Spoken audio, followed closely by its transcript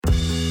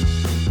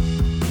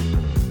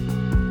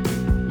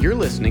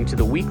listening to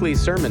the weekly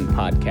sermon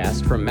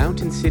podcast from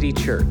Mountain City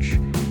Church.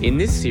 In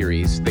this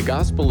series, The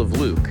Gospel of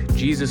Luke,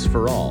 Jesus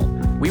for All,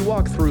 we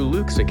walk through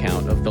Luke's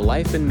account of the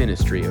life and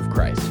ministry of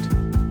Christ.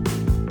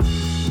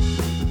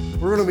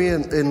 We're going to be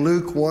in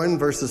Luke 1,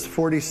 verses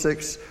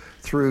 46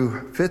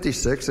 through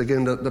 56.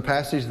 Again, the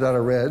passage that I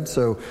read.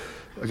 So,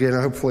 again,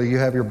 hopefully you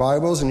have your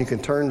Bibles and you can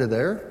turn to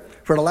there.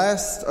 For the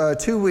last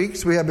 2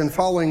 weeks, we have been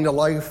following the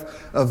life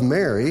of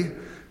Mary.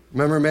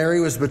 Remember, Mary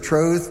was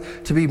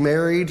betrothed to be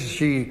married.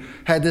 She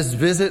had this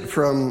visit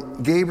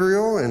from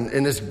Gabriel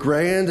and this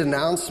grand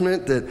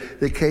announcement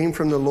that came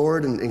from the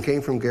Lord and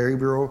came from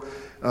Gabriel.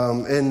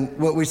 And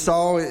what we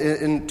saw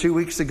in 2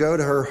 weeks ago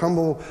to her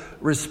humble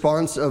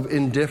response of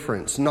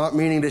indifference, not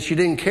meaning that she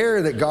didn't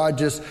care that God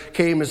just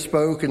came and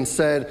spoke and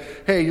said,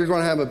 hey, you're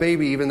going to have a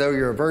baby even though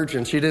you're a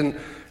virgin. She didn't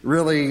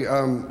really,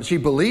 she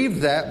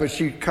believed that, but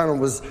she kind of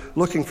was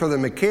looking for the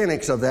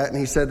mechanics of that. And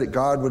he said that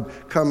God would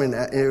come and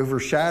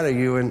overshadow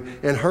you.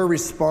 And her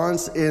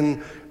response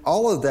in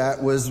all of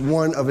that was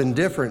one of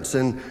indifference.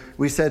 And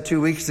we said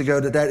 2 weeks ago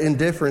that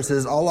indifference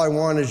is, all I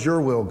want is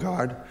your will,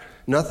 God.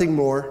 Nothing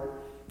more,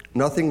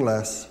 nothing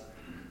less,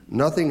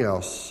 nothing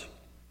else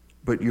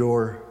but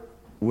your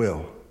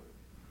will.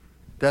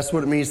 That's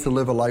what it means to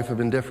live a life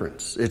of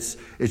indifference.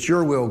 It's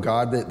your will,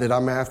 God, that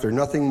I'm after.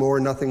 Nothing more,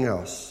 nothing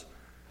else.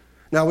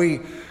 Now,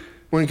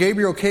 when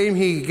Gabriel came,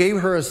 he gave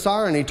her a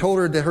sign. He told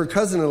her that her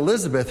cousin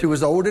Elizabeth, who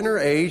was old in her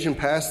age and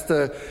past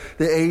the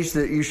age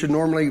that you should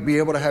normally be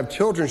able to have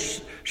children,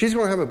 she's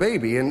going to have a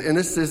baby. And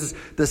this is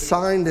the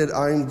sign that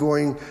I'm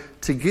going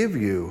to give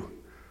you,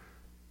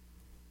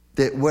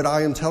 that what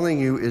I am telling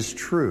you is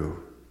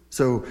true.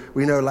 So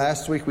we know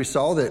last week we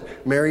saw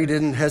that Mary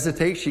didn't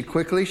hesitate. She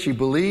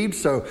believed.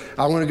 So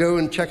I want to go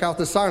and check out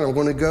the sign. I'm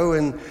going to go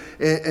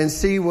and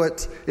see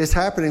what is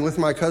happening with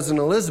my cousin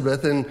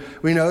Elizabeth. And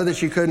we know that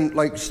she couldn't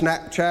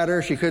Snapchat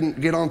her. She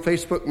couldn't get on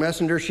Facebook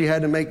Messenger. She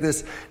had to make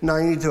this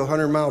 90 to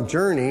 100 mile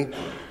journey.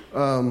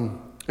 And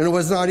it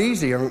was not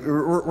easy.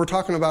 We're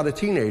talking about a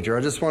teenager.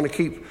 I just want to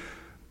keep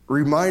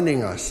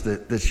reminding us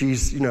that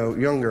she's,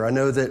 younger. I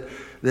know that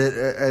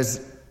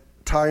as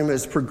time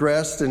has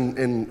progressed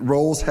and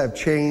roles have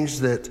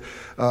changed, that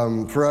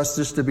for us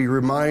just to be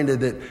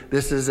reminded that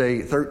this is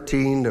a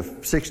 13 to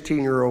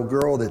 16-year-old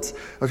girl that's,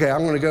 okay,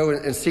 I'm going to go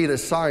and see the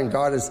sign.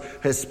 God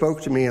has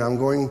spoke to me, and I'm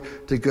going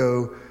to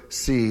go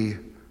see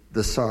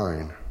the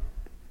sign.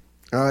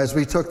 As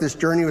we took this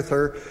journey with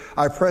her,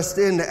 I pressed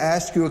in to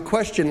ask you a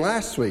question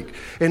last week.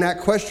 And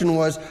that question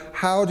was,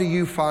 how do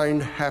you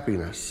find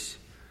happiness?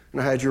 And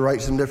I had you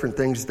write some different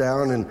things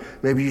down, and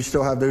maybe you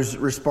still have those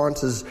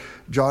responses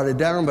jotted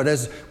down. But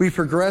as we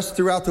progressed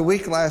throughout the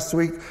week last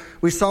week,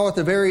 we saw at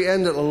the very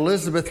end that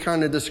Elizabeth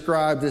kind of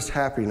described this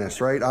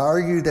happiness, right? I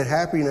argued that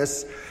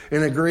happiness,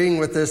 in agreeing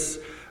with this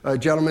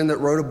gentleman that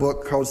wrote a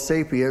book called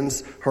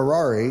Sapiens,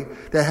 Harari,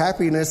 that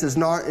happiness is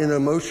not an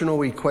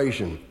emotional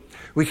equation.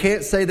 We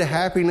can't say that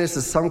happiness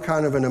is some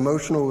kind of an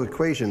emotional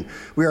equation.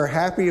 We are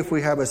happy if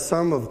we have a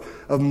sum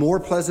of more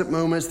pleasant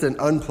moments than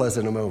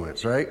unpleasant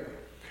moments, right?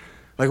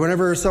 Like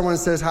whenever someone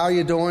says, how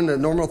you doing? The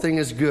normal thing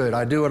is good.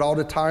 I do it all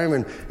the time,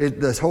 and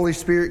the Holy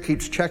Spirit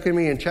keeps checking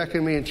me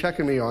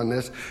on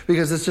this,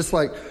 because it's just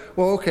like,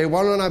 well, okay,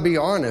 why don't I be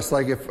honest?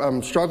 Like if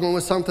I'm struggling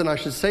with something, I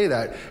should say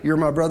that. You're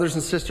my brothers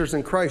and sisters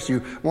in Christ.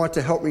 You want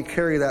to help me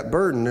carry that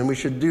burden, and we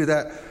should do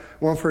that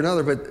one for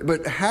another.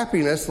 But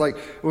happiness, like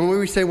when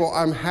we say, well,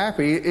 I'm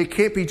happy, it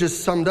can't be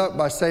just summed up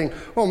by saying,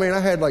 oh man, I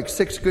had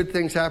 6 good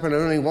things happen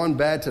and only 1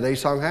 bad today,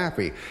 so I'm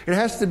happy. It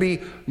has to be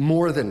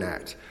more than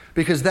that.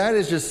 Because that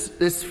is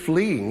it's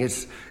fleeting.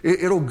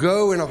 It'll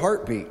go in a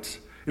heartbeat.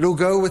 It'll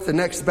go with the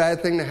next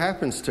bad thing that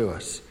happens to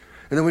us.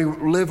 And then we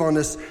live on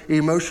this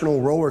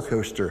emotional roller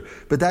coaster.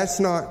 But that's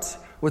not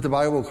what the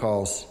Bible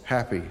calls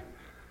happy.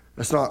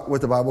 That's not what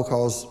the Bible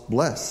calls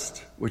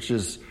blessed, which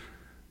is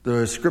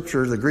the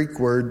scripture, the Greek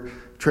word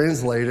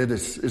translated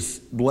is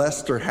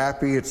blessed or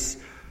happy.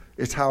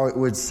 It's how it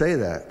would say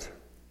that.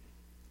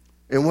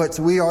 And what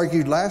we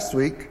argued last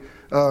week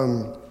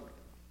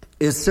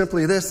is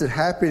simply this, that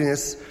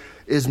happiness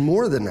is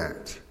more than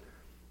that.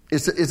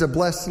 It's a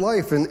blessed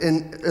life.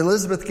 And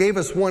Elizabeth gave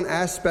us one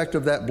aspect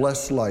of that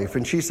blessed life.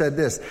 And she said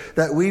this,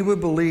 that we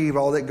would believe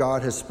all that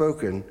God has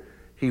spoken,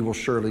 he will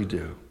surely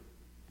do.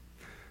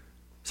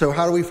 So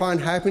how do we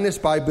find happiness?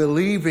 By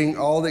believing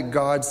all that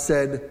God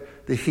said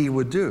that he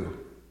would do.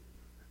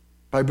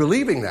 By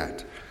believing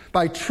that.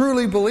 By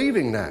truly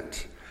believing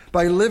that.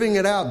 By living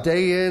it out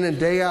day in and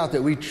day out,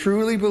 that we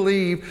truly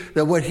believe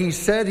that what he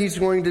said he's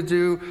going to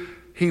do,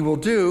 he will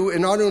do.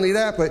 And not only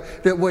that,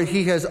 but that what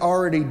he has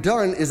already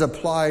done is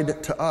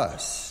applied to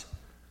us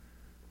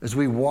as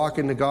we walk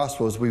in the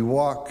gospel, as we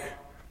walk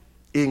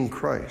in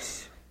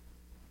Christ.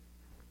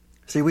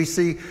 See, we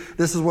see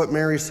this is what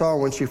Mary saw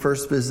when she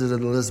first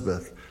visited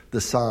Elizabeth, the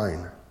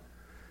sign.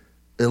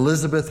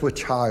 Elizabeth with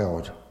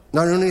child.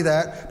 Not only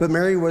that, but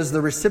Mary was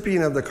the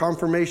recipient of the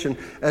confirmation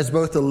as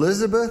both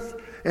Elizabeth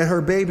and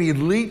her baby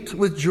leaped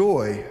with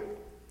joy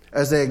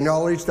as they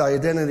acknowledged the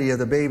identity of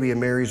the baby in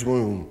Mary's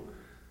womb.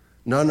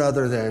 None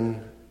other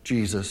than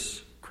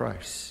Jesus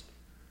Christ.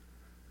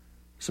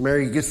 So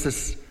Mary gets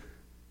this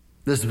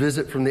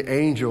visit from the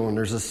angel, and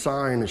there's a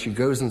sign, and she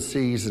goes and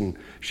sees, and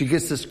she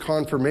gets this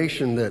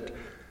confirmation that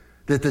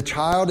the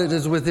child that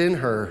is within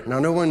her. Now,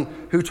 no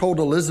one who told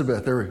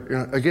Elizabeth,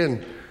 or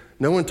again,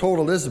 no one told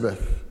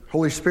Elizabeth,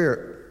 Holy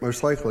Spirit,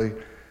 most likely,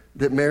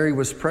 that Mary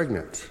was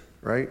pregnant,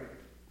 right?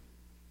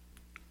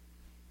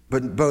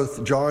 But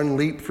both John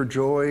leaped for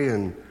joy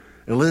and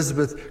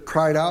Elizabeth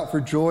cried out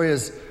for joy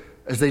as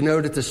they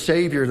know that the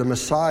Savior, the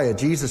Messiah,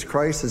 Jesus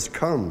Christ, has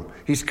come.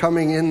 He's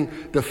coming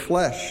in the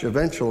flesh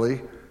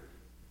eventually.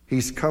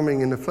 He's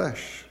coming in the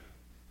flesh.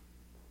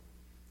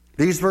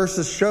 These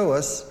verses show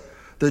us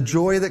the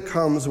joy that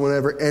comes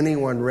whenever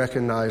anyone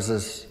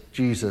recognizes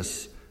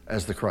Jesus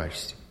as the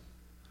Christ.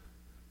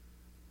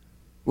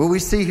 What we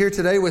see here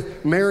today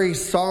with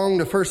Mary's song,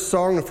 the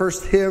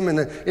first hymn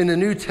in the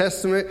New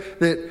Testament,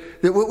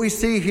 that what we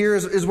see here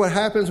is what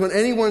happens when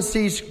anyone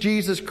sees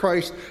Jesus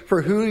Christ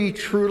for who he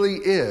truly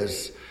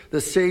is,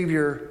 the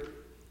Savior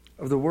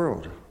of the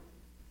world.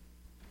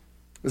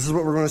 This is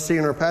what we're going to see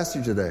in our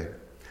passage today.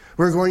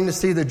 We're going to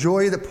see the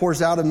joy that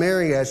pours out of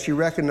Mary as she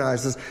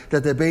recognizes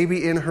that the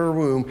baby in her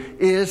womb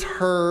is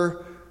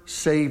her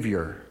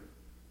Savior.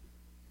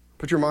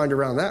 Put your mind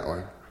around that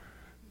one.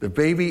 The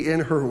baby in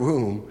her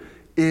womb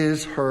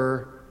is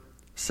her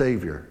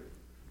Savior.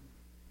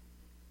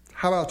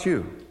 How about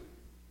you?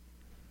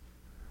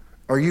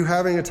 Are you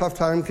having a tough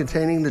time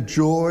containing the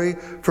joy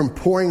from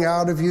pouring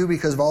out of you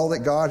because of all that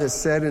God has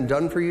said and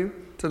done for you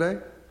today?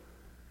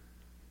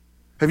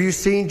 Have you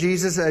seen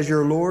Jesus as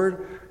your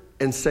Lord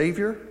and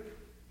Savior?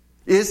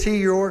 Is he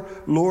your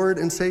Lord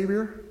and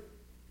Savior?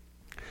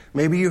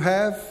 Maybe you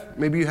have,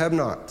 maybe you have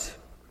not.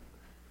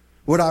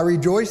 What I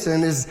rejoice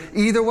in is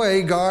either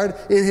way, God,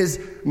 in his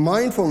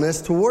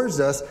mindfulness towards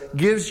us,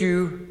 gives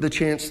you the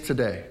chance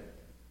today.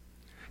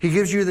 He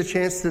gives you the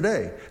chance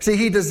today. See,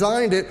 he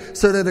designed it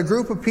so that a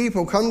group of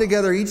people come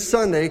together each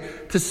Sunday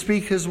to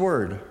speak his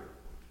word,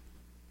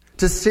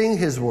 to sing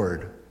his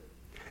word,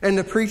 and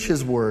to preach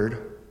his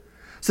word,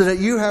 so that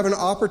you have an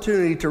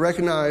opportunity to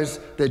recognize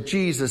that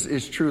Jesus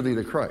is truly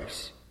the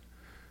Christ.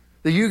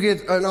 That you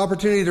get an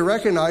opportunity to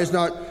recognize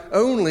not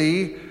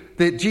only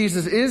that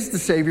Jesus is the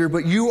Savior,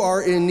 but you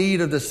are in need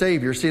of the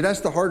Savior. See,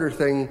 that's the harder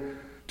thing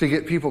to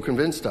get people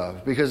convinced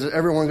of, because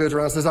everyone goes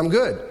around and says, I'm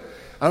good.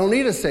 I don't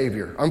need a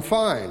Savior. I'm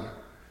fine.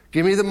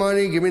 Give me the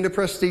money, give me the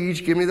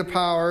prestige, give me the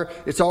power.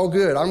 It's all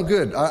good. I'm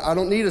good. I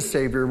don't need a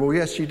Savior. Well,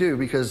 yes, you do,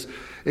 because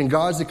in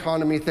God's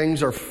economy,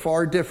 things are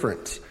far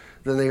different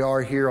than they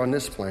are here on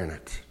this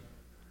planet.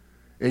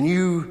 And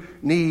you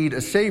need a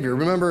Savior.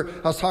 Remember,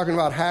 I was talking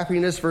about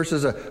happiness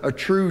versus a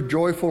true,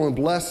 joyful, and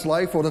blessed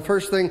life. Well, the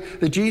first thing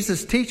that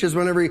Jesus teaches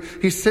whenever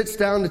he sits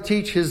down to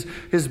teach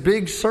his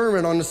big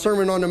sermon on the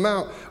Sermon on the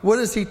Mount, what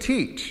does he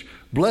teach?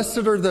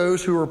 Blessed are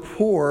those who are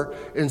poor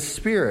in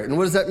spirit. And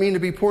what does that mean to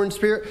be poor in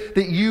spirit?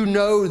 That you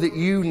know that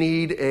you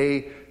need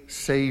a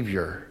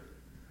Savior.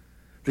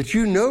 That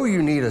you know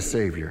you need a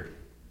Savior.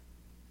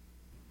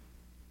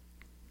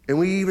 And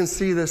we even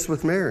see this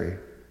with Mary.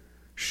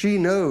 She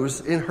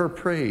knows in her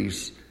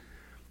praise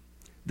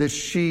that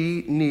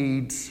she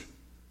needs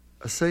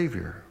a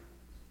Savior.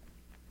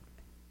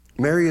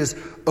 Mary is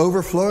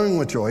overflowing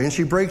with joy, and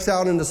she breaks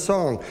out into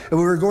song. And what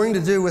we're going to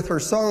do with her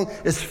song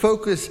is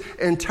focus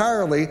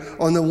entirely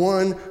on the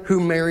one who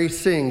Mary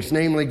sings,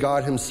 namely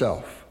God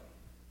himself.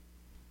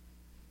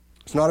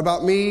 It's not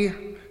about me.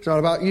 It's not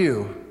about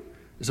you.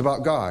 It's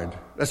about God.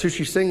 That's who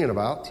she's singing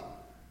about.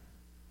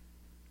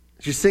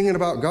 She's singing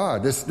about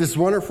God, this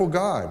wonderful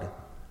God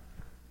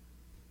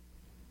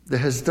that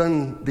has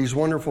done these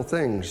wonderful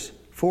things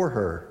for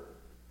her.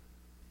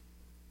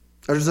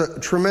 There's a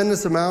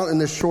tremendous amount in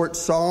this short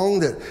song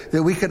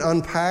that we could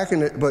unpack,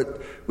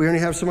 but we only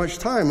have so much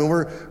time. And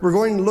we're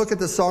going to look at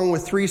the song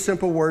with three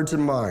simple words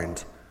in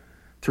mind.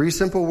 Three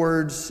simple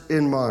words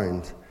in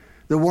mind.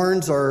 The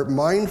words are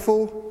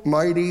mindful,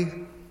 mighty,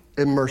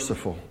 and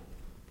merciful.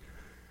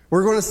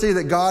 We're going to see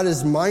that God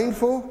is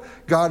mindful,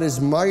 God is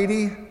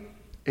mighty,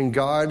 and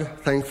God,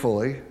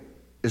 thankfully,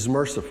 is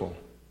merciful.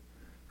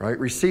 Right?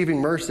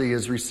 Receiving mercy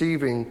is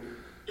receiving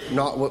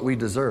not what we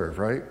deserve,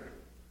 right?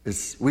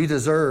 We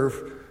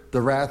deserve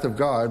the wrath of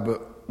God,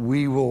 but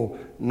we will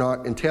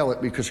not entail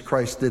it because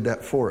Christ did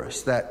that for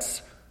us.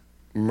 That's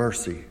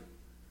mercy.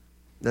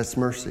 That's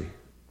mercy.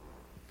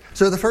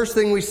 So the first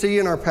thing we see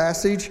in our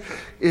passage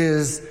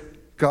is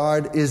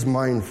God is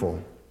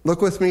mindful. Look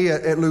with me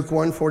at Luke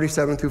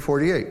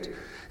 1:47-48.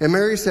 And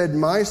Mary said,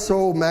 "My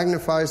soul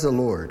magnifies the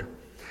Lord,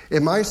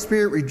 and my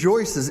spirit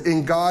rejoices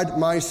in God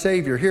my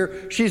Savior."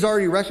 Here, she's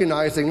already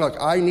recognizing, look,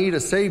 I need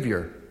a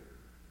Savior.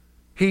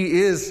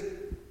 He is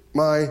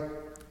my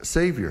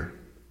Savior.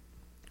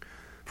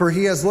 For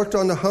he has looked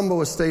on the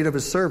humble estate of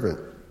his servant.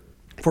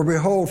 For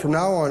behold, from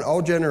now on,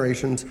 all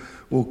generations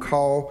will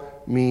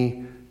call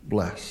me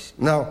blessed.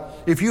 Now,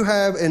 if you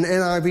have an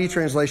NIV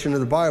translation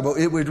of the Bible,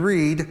 it would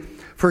read,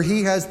 for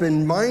he has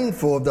been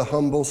mindful of the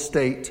humble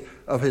state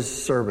of his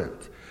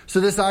servant.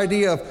 So this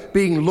idea of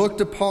being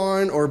looked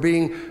upon or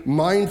being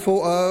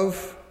mindful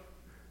of,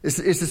 it's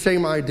the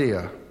same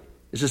idea.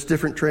 It's just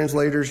different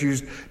translators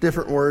used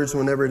different words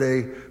whenever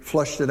they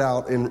flushed it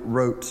out and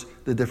wrote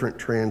the different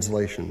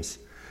translations.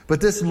 But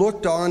this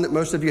looked on that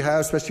most of you have,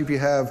 especially if you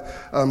have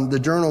the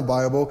Journal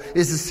Bible,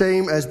 is the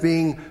same as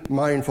being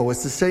mindful.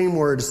 It's the same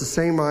word. It's the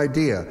same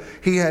idea.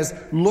 He has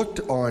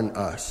looked on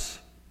us.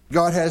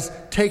 God has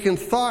taken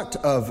thought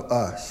of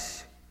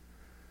us.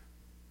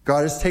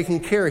 God has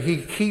taken care. He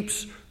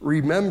keeps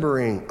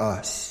remembering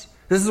us.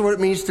 This is what it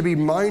means to be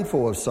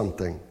mindful of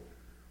something.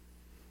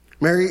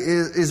 Mary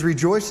is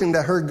rejoicing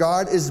that her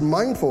God is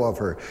mindful of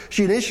her.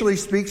 She initially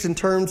speaks in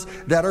terms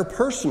that are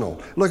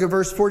personal. Look at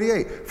verse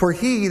 48. For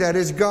he, that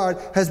is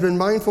God, has been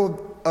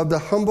mindful of the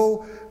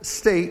humble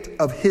state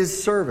of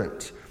his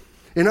servant.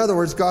 In other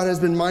words, God has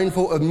been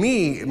mindful of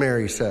me,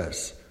 Mary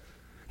says.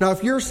 Now,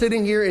 if you're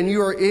sitting here and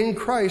you are in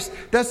Christ,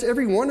 that's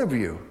every one of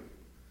you.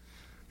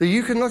 That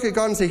you can look at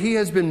God and say, he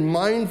has been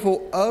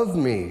mindful of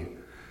me.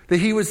 That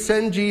he would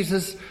send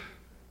Jesus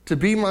to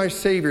be my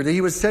Savior, that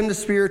he would send the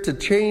Spirit to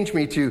change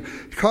me, to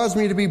cause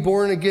me to be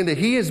born again, that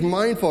he is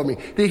mindful of me,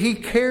 that he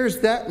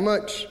cares that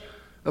much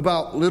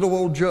about little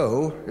old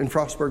Joe in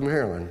Frostburg,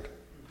 Maryland.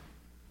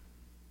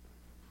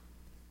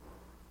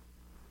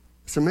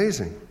 It's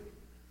amazing.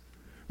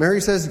 Mary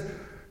says,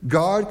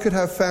 God could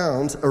have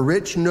found a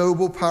rich,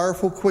 noble,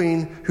 powerful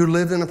queen who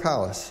lived in a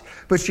palace,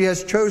 but she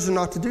has chosen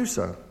not to do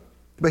so.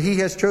 But he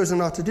has chosen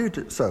not to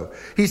do so.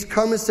 He's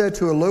come and said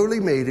to a lowly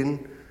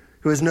maiden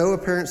who has no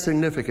apparent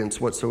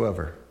significance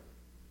whatsoever.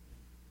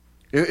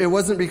 It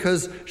wasn't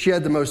because she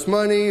had the most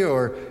money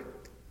or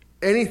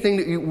anything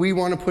that we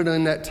want to put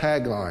in that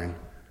tagline.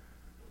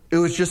 It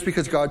was just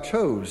because God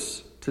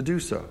chose to do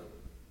so.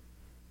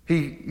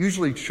 He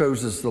usually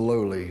chooses the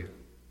lowly,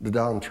 the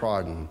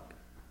downtrodden,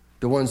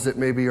 the ones that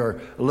maybe are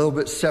a little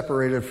bit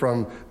separated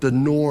from the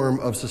norm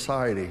of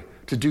society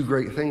to do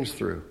great things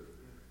through.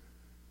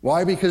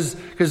 Why? Because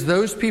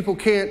those people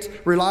can't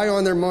rely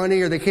on their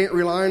money, or they can't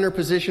rely on their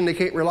position, they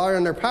can't rely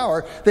on their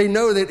power. They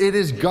know that it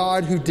is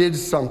God who did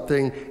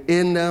something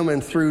in them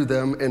and through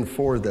them and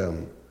for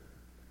them.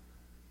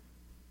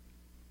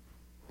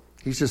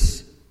 He's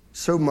just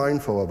so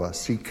mindful of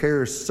us. He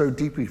cares so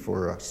deeply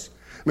for us.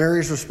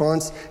 Mary's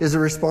response is a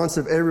response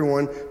of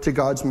everyone to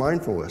God's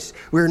mindfulness.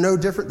 We are no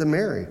different than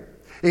Mary.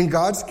 In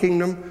God's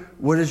kingdom,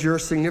 what is your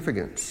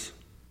significance?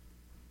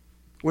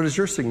 What is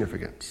your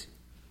significance?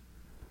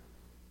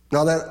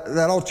 Now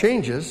that all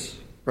changes,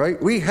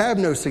 right? We have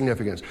no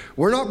significance.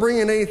 We're not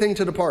bringing anything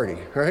to the party,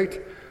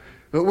 right?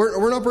 But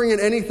we're not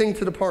bringing anything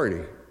to the party.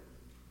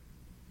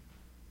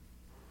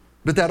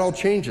 But that all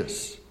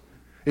changes.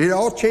 It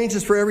all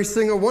changes for every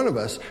single one of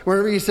us.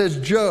 Whenever he says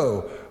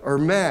Joe or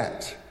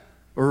Matt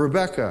or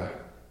Rebecca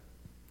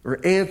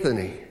or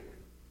Anthony,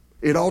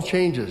 it all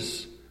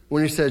changes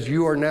when he says,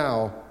 you are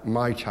now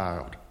my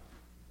child.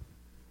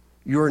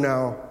 You are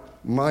now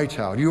my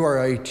child. You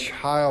are a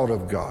child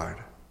of God.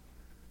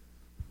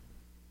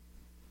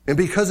 And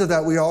because of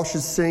that, we all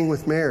should sing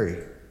with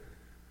Mary.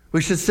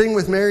 We should sing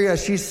with Mary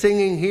as she's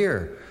singing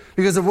here,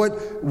 because of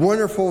what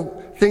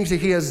wonderful things that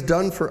he has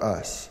done for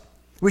us.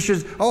 We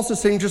should also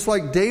sing just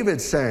like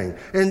David sang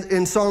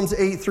in Psalms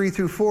 8,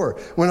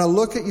 3-4. When I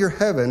look at your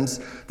heavens,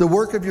 the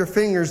work of your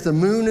fingers, the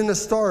moon and the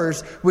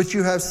stars, which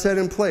you have set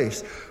in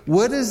place.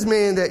 What is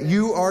man that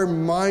you are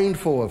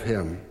mindful of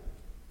him?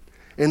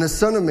 And the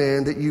Son of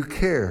Man that you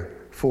care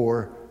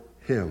for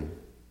him.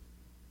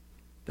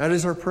 That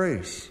is our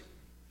praise.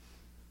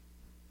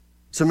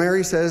 So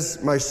Mary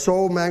says, my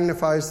soul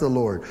magnifies the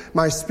Lord.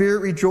 My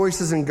spirit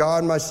rejoices in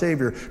God, my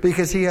Savior,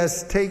 because he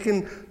has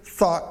taken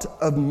thought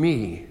of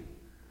me.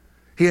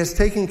 He has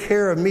taken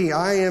care of me.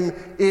 I am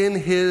in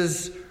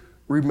his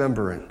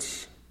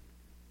remembrance.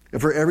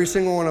 And for every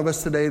single one of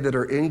us today that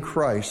are in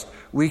Christ,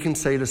 we can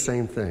say the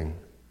same thing.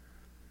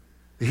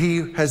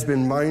 He has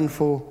been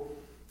mindful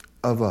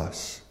of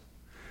us.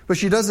 But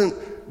she doesn't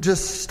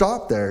just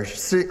stop there.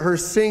 Her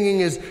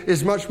singing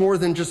is much more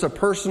than just a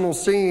personal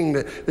singing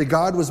that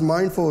God was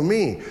mindful of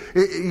me.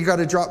 You got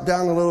to drop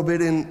down a little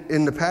bit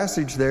in the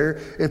passage there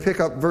and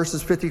pick up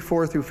verses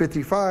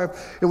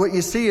 54-55. And what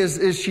you see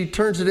is she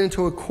turns it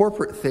into a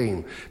corporate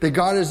theme, that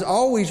God has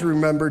always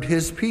remembered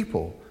his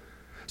people.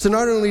 So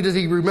not only does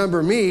he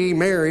remember me,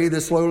 Mary,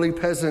 this lowly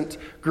peasant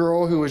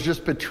girl who was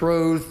just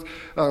betrothed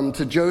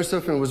to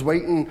Joseph and was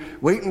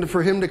waiting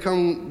for him to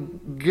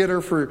come get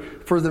her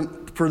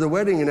for the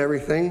wedding and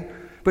everything,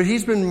 but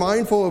he's been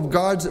mindful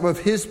of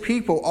his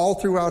people all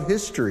throughout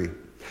history.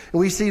 And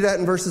we see that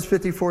in verses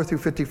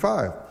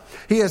 54-55.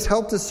 He has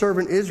helped his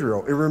servant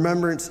Israel in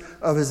remembrance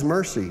of his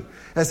mercy,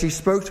 as he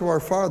spoke to our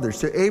fathers,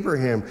 to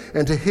Abraham,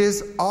 and to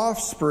his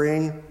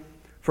offspring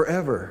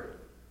forever.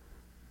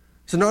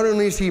 So not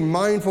only is he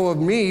mindful of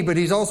me, but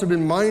he's also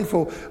been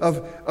mindful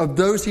of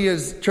those he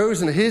has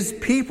chosen, his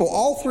people,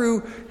 all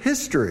through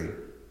history.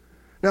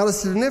 Now the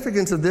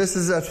significance of this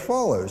is as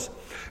follows.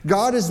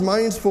 God is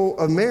mindful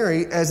of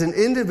Mary as an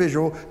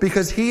individual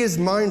because he is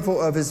mindful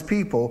of his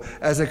people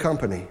as a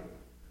company.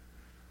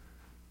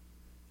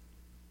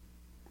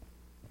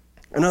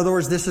 In other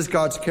words, this is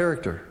God's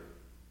character.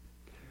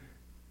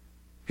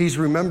 He's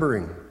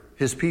remembering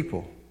his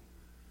people.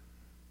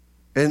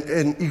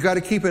 And you got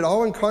to keep it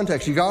all in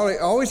context. You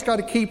always got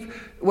to keep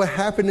what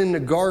happened in the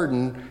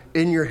garden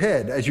in your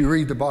head as you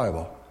read the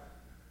Bible.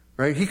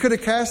 Right? He could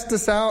have cast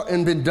us out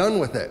and been done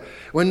with it.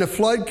 When the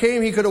flood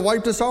came, he could have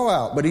wiped us all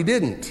out, but he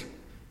didn't.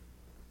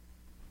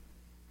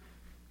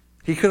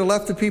 He could have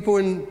left the people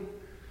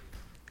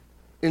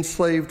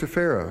enslaved to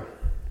Pharaoh,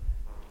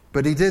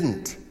 but he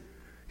didn't.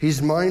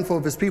 He's mindful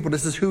of his people.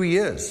 This is who he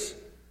is.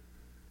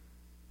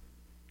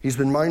 He's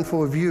been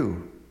mindful of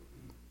you.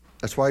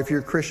 That's why if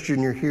you're a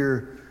Christian, you're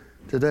here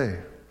today.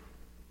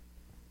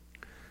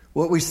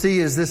 What we see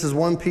is this is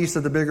one piece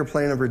of the bigger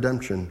plan of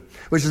redemption,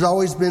 which has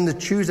always been to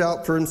choose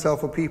out for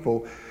himself a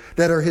people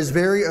that are his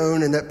very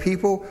own, and that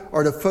people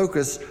are the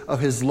focus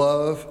of his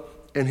love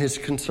and his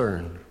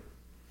concern.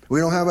 We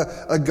don't have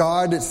a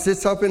God that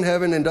sits up in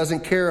heaven and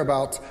doesn't care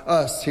about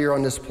us here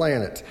on this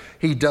planet.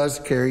 He does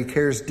care. He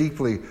cares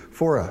deeply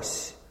for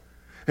us.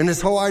 And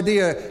this whole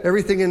idea,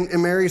 everything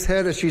in Mary's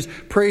head as she's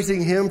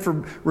praising him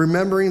for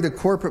remembering the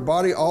corporate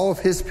body, all of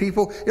his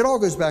people, it all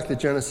goes back to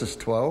Genesis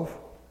 12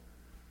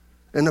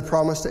 and the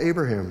promise to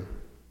Abraham.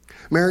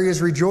 Mary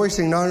is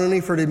rejoicing not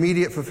only for the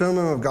immediate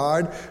fulfillment of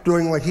God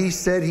doing what he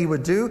said he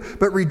would do,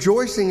 but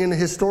rejoicing in the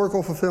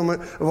historical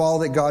fulfillment of all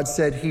that God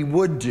said he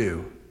would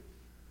do.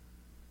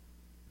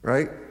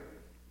 Right?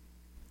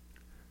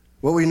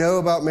 What we know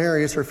about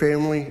Mary is her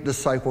family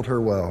discipled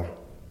her well.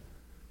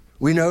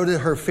 We know that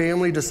her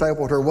family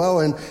discipled her well.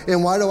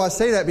 And why do I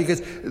say that?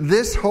 Because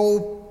this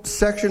whole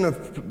section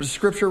of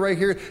scripture right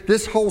here,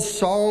 this whole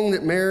song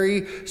that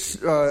Mary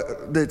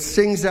that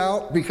sings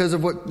out because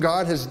of what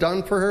God has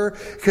done for her,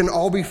 can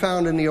all be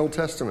found in the Old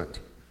Testament.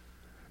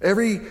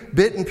 Every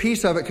bit and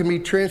piece of it can be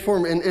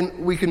transformed.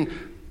 And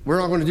we're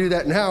not going to do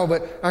that now,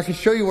 but I can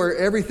show you where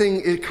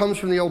everything, it comes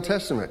from the Old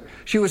Testament.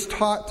 She was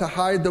taught to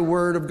hide the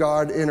word of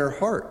God in her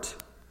heart.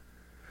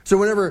 So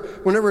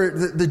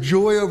whenever the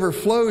joy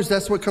overflows,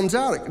 that's what comes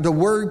out. The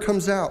word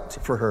comes out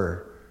for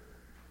her.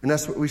 And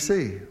that's what we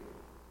see.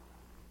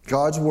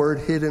 God's word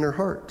hid in her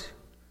heart.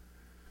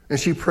 And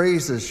she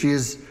praises. She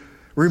is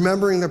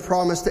remembering the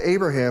promise to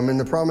Abraham. And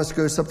the promise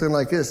goes something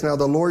like this. Now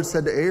the Lord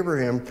said to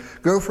Abraham,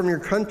 go from your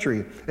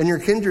country and your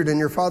kindred and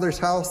your father's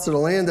house to the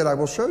land that I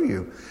will show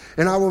you.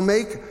 And I will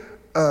make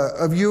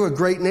of you a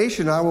great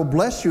nation. I will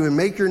bless you and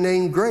make your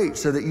name great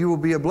so that you will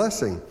be a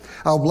blessing.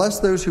 I'll bless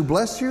those who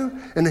bless you,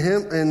 and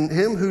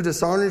him who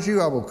dishonors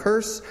you I will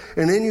curse.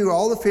 And in you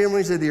all the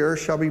families of the earth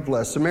shall be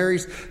blessed. So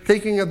Mary's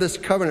thinking of this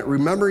covenant,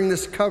 remembering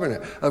this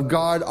covenant of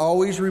God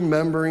always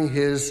remembering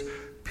his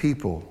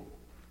people.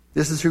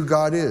 This is who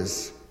God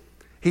is.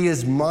 He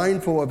is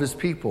mindful of his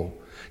people.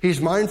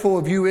 He's mindful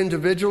of you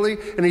individually,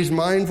 and he's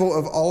mindful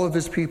of all of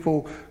his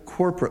people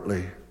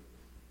corporately.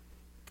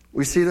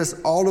 We see this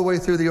all the way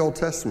through the Old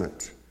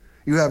Testament.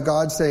 You have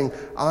God saying,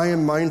 I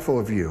am mindful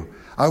of you.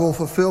 I will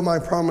fulfill my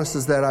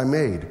promises that I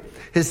made.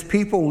 His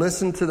people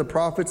listened to the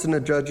prophets and the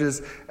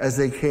judges as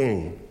they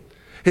came.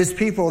 His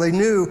people, they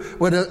knew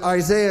what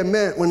Isaiah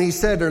meant when he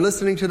said they're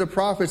listening to the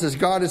prophets as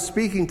God is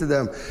speaking to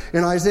them.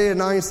 In Isaiah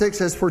 9:6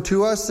 says, for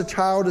to us a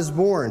child is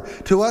born,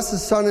 to us a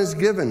son is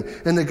given,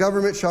 and the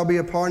government shall be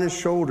upon his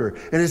shoulder,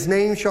 and his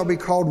name shall be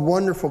called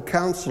Wonderful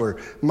Counselor,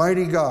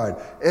 Mighty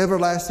God,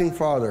 Everlasting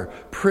Father,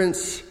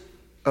 Prince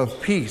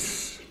of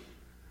Peace. Do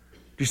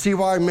you see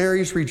why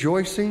Mary's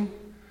rejoicing?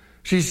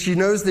 She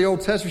knows the Old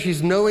Testament.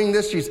 She's knowing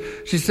this.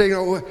 She's saying,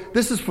 oh,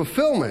 this is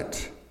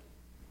fulfillment.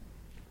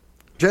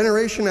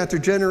 Generation after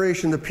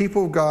generation, the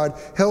people of God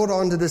held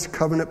on to this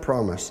covenant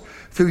promise.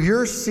 Through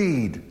your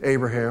seed,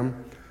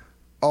 Abraham,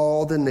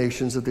 all the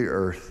nations of the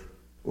earth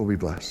will be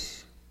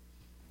blessed.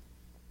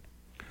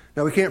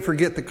 Now, we can't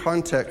forget the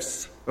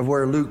context of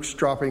where Luke's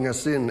dropping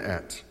us in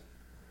at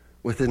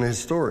within his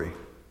story.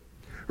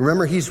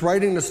 Remember, he's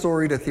writing the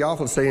story to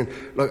Theophilus saying,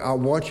 look, I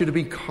want you to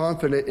be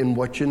confident in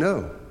what you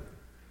know.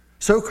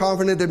 So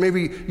confident that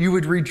maybe you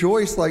would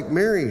rejoice like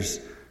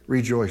Mary's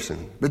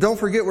rejoicing. But don't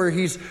forget where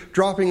he's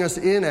dropping us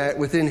in at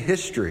within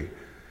history.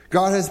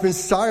 God has been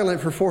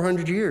silent for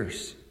 400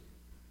 years.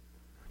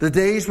 The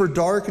days were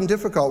dark and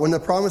difficult when the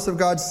promise of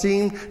God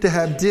seemed to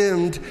have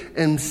dimmed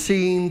and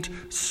seemed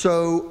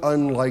so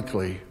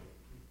unlikely.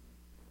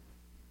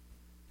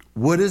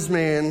 What is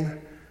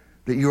man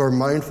that you are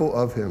mindful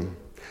of him?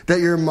 That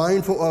you're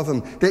mindful of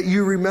him, that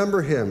you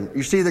remember him.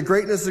 You see, the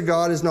greatness of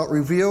God is not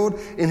revealed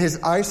in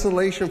his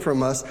isolation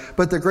from us,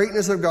 but the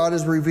greatness of God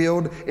is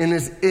revealed in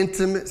his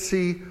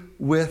intimacy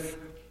with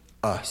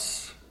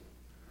us.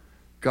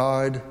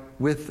 God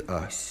with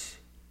us.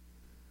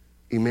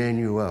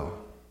 Emmanuel.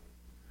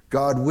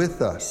 God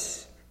with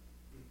us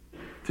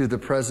through the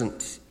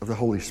presence of the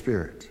Holy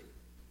Spirit.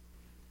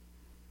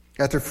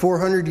 After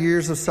 400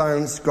 years of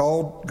silence,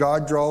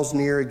 God draws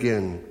near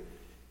again.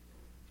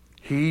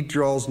 He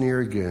draws near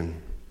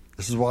again.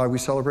 This is why we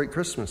celebrate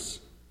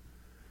Christmas.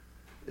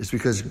 It's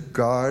because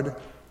God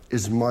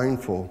is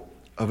mindful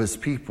of his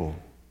people.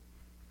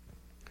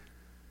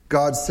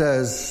 God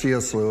says,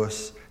 C.S.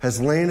 Lewis, has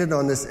landed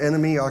on this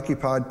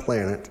enemy-occupied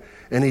planet,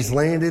 and he's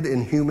landed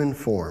in human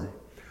form.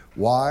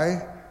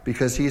 Why?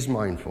 Because he's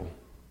mindful.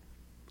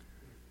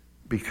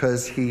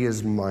 Because he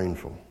is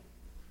mindful.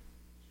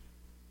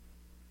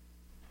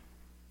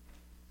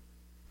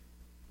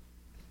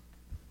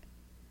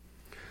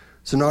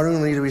 So not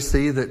only do we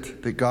see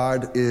that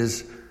God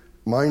is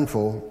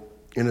mindful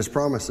in his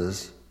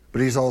promises,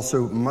 but he's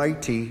also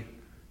mighty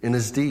in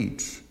his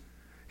deeds.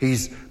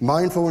 He's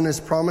mindful in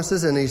his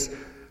promises and he's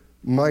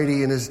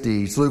mighty in his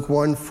deeds. Luke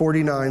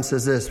 1:49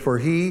 says this, "For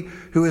he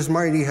who is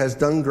mighty has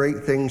done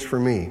great things for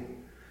me,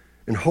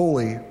 and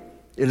holy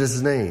it is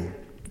his name."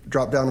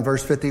 Drop down to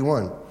verse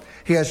 51.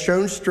 "He has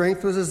shown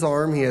strength with his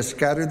arm. He has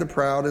scattered the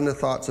proud in the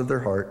thoughts of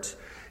their hearts.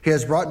 He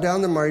has brought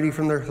down the mighty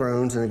from their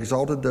thrones and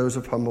exalted those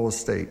of humble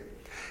estate.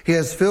 He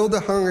has filled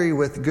the hungry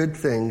with good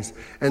things,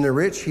 and the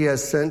rich he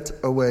has sent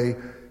away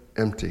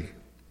empty."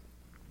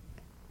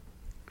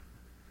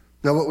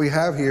 Now what we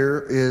have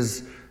here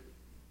is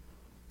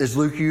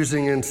Luke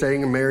using and saying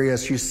to Mary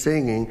as she's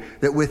singing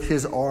that with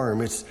his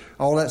arm, it's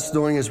all that's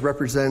doing is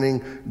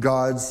representing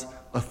God's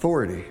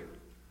authority.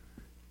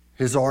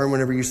 His arm,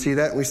 whenever you see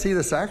that, and we see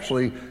this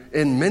actually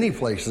in many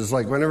places.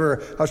 Like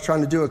whenever I was trying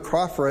to do a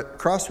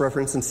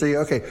cross-reference and see,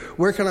 okay,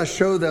 where can I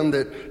show them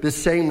that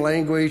this same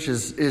language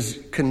is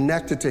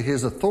connected to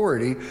his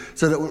authority,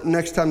 so that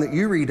next time that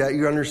you read that,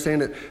 you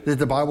understand that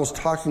the Bible's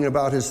talking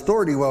about his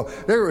authority. Well,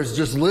 there was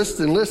just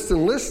list and list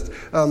and list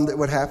that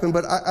would happen.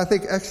 But I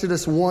think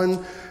Exodus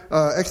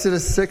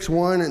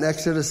 6:1 and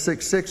Exodus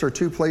 6:6 are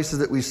two places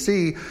that we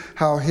see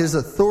how his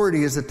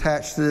authority is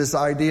attached to this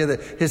idea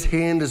that his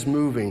hand is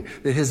moving,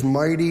 that his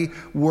mighty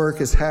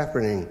work is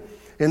happening.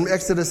 In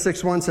Exodus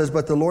 6:1 says,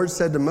 "But the Lord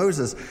said to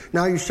Moses,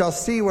 'Now you shall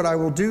see what I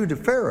will do to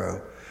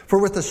Pharaoh. For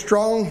with a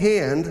strong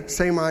hand,'"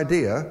 same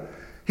idea,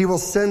 "'he will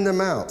send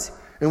them out.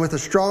 And with a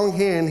strong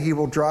hand he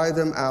will drive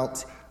them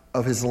out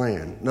of his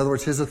land.'" In other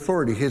words, his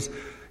authority,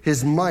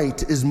 his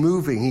might is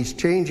moving. He's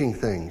changing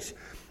things.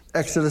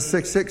 Exodus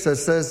 6:6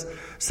 says,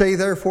 "Say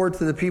therefore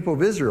to the people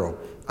of Israel,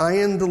 I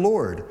am the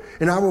Lord,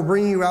 and I will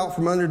bring you out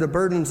from under the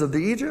burdens of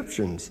the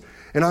Egyptians,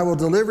 and I will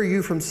deliver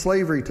you from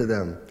slavery to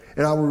them,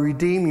 and I will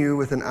redeem you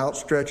with an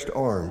outstretched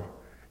arm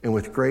and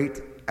with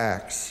great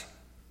acts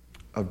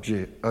of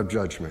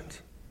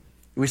judgment."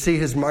 We see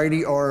his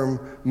mighty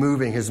arm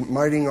moving, his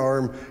mighty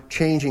arm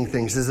changing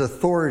things, his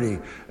authority,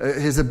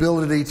 his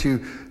ability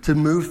to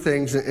move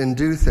things and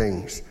do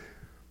things.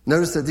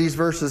 Notice that these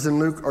verses in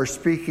Luke are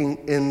speaking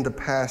in the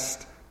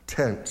past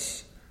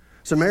tense.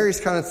 So Mary's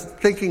kind of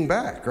thinking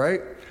back,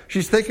 right?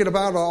 She's thinking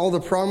about all the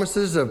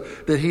promises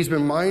that he's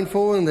been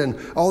mindful, and then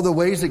all the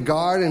ways that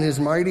God and his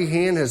mighty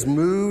hand has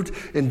moved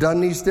and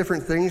done these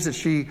different things that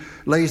she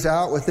lays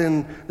out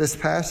within this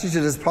passage.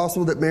 It is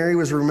possible that Mary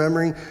was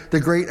remembering the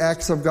great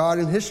acts of God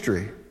in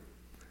history.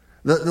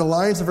 The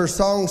lines of her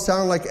song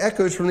sound like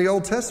echoes from the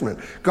Old Testament.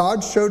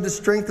 God showed the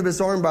strength of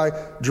his arm by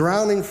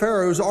drowning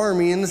Pharaoh's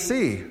army in the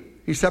sea.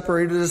 He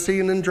separated the sea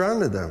and then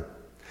drowned them.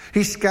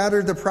 He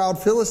scattered the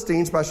proud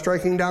Philistines by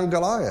striking down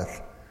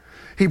Goliath.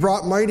 He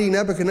brought mighty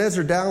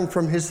Nebuchadnezzar down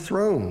from his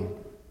throne.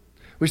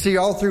 We see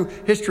all through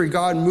history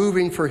God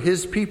moving for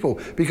his people,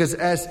 because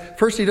it's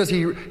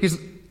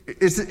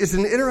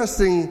an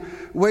interesting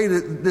way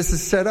that this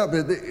is set up.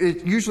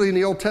 Usually in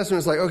the Old Testament,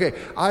 it's like, okay,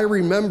 I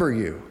remember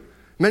you.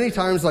 Many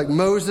times, like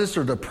Moses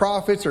or the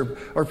prophets or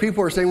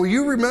people are saying, "Will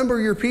you remember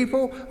your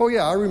people?" "Oh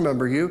yeah, I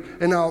remember you.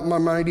 And now my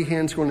mighty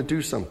hand's going to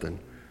do something.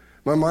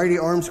 My mighty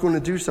arm's going to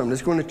do something.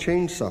 It's going to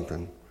change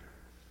something."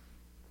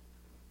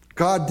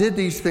 God did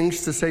these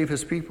things to save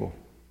his people,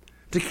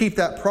 to keep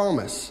that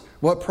promise.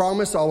 What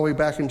promise? All the way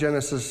back in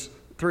Genesis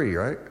 3,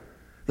 right?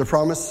 The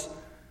promise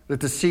that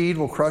the seed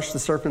will crush the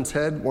serpent's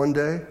head one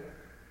day.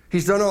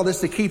 He's done all this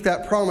to keep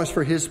that promise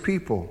for his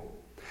people.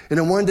 And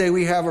then one day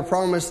we have a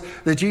promise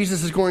that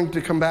Jesus is going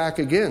to come back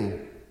again.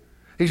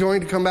 He's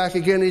going to come back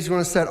again. He's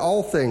going to set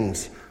all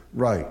things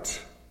right.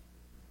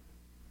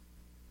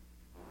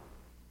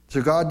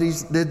 So God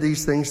did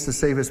these things to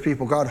save his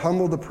people. God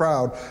humbled the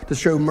proud to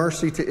show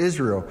mercy to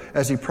Israel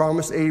as he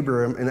promised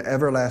Abraham an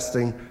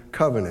everlasting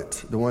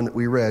covenant, the one that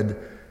we read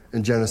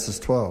in Genesis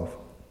 12.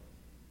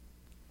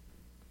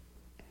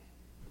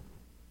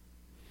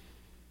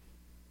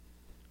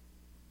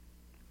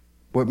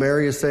 What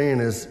Mary is saying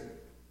is,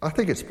 I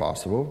think it's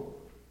possible.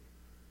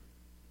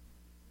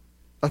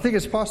 I think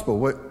it's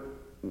possible.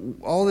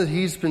 All that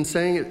he's been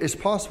saying is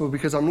possible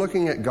because I'm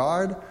looking at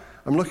God.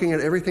 I'm looking at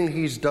everything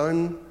he's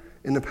done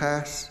in the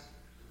past,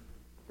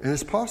 and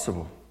it's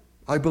possible.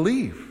 I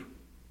believe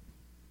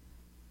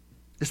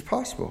it's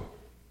possible.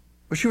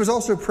 But she was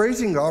also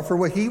praising God for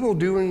what he will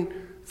do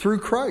through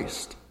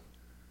Christ,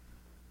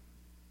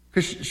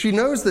 because she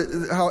knows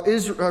that how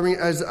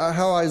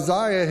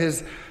Isaiah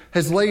has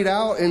laid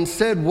out and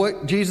said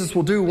what Jesus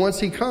will do once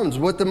he comes,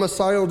 what the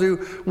Messiah will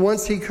do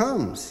once he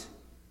comes.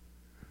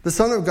 The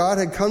Son of God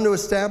had come to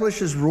establish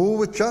his rule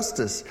with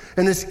justice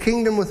and his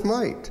kingdom with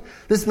might.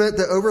 This meant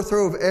the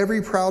overthrow of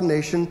every proud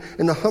nation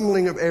and the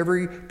humbling of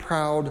every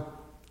proud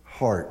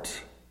heart.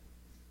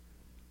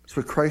 That's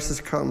what Christ has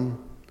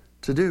come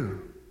to do.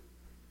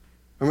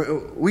 I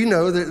mean, we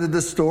know that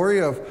the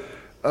story of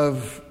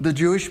of the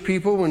Jewish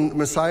people when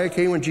Messiah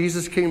came, when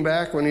Jesus came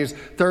back, when he was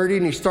 30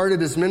 and he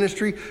started his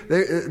ministry.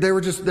 They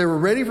were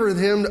ready for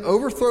him to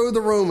overthrow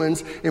the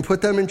Romans and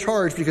put them in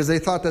charge because they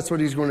thought that's what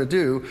he's going to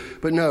do.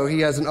 But no,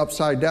 he has an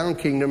upside down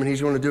kingdom and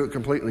he's going to do it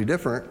completely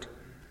different.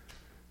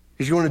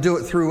 He's going to do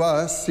it through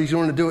us. He's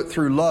going to do it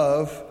through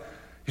love.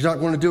 He's not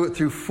going to do it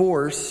through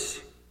force.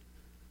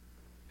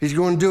 He's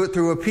going to do it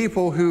through a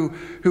people who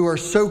are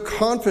so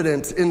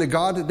confident in the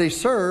God that they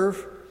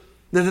serve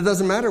that it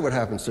doesn't matter what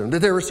happens to them.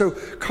 That they were so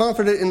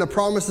confident in the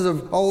promises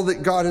of all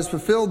that God has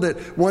fulfilled that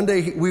one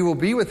day we will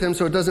be with him,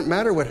 so it doesn't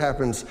matter what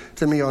happens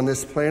to me on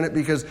this planet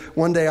because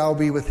one day I'll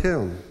be with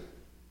him.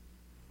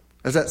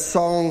 As that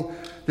song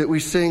that we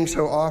sing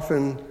so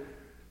often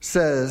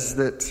says,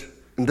 that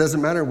it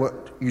doesn't matter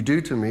what you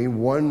do to me,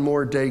 one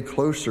more day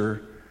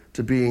closer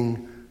to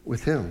being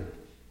with him.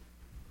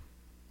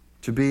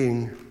 To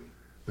being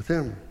with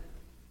him.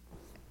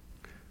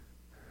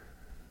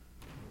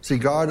 See,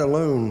 God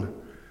alone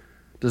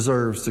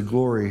deserves the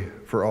glory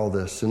for all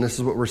this. And this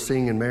is what we're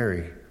seeing in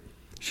Mary.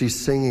 She's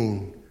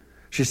singing.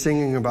 She's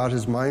singing about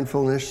his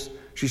mindfulness.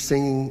 She's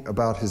singing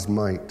about his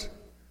might.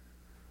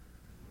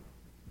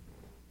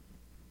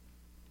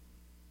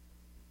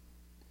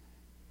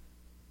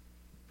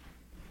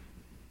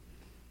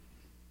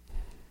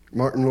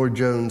 Martin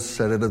Lloyd-Jones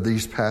said it of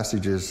these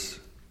passages.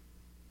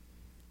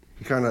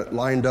 He kind of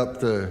lined up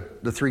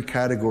the three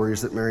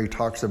categories that Mary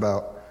talks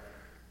about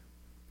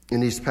in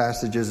these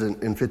passages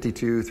in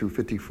 52 through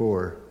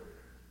 54.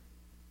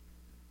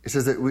 It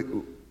says that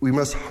we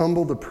must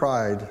humble the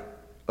pride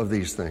of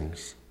these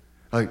things.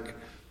 Like,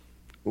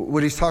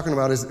 what he's talking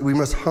about is we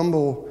must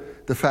humble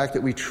the fact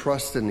that we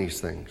trust in these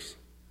things.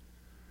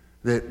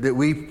 That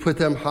we put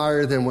them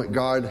higher than what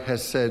God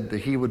has said that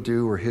he would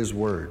do or his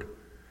word.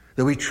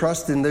 That we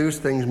trust in those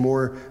things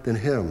more than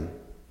him.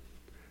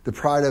 The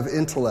pride of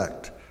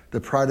intellect,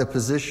 the pride of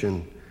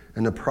position,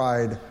 and the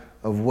pride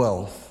of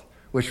wealth.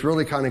 Which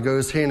really kind of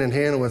goes hand in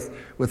hand with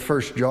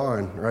 1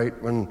 John, right?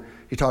 When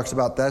he talks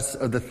about that's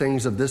of the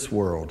things of this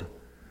world.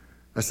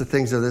 That's the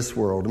things of this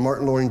world. And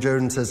Martin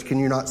Lloyd-Jones says, can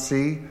you not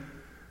see,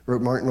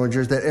 wrote Martin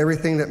Lloyd-Jones, that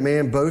everything that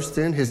man boasts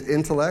in, his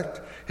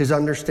intellect, his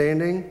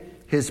understanding,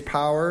 his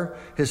power,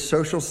 his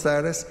social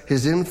status,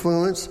 his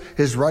influence,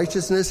 his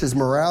righteousness, his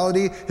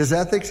morality, his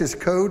ethics, his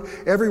code,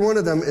 every one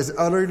of them is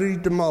utterly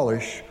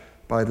demolished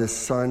by this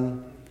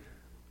Son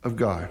of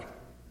God.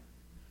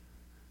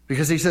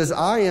 Because he says,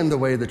 I am the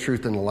way, the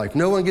truth, and the life.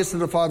 No one gets to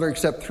the Father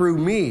except through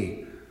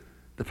me.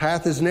 The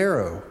path is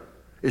narrow.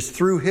 It's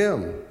through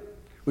him.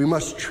 We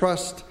must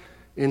trust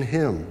in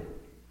him.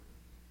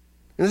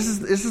 And this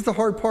is the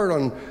hard part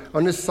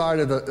on this side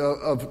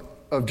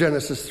of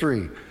Genesis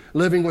 3,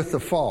 living with the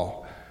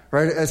fall.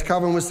 Right? As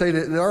Calvin would say,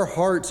 that our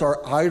hearts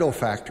are idol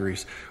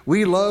factories.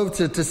 We love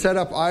to set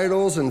up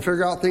idols and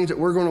figure out things that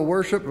we're going to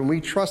worship, and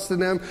we trust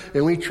in them,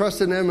 and we trust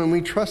in them, and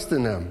we trust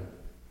in them.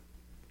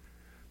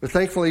 But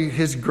thankfully,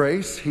 his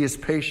grace, he is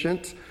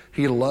patient,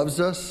 he loves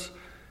us.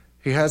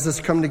 He has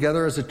us come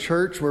together as a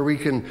church where we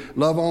can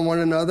love on one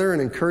another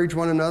and encourage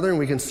one another, and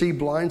we can see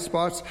blind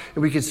spots,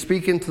 and we can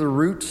speak into the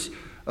roots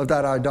of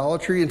that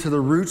idolatry, into the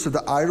roots of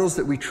the idols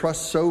that we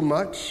trust so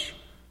much.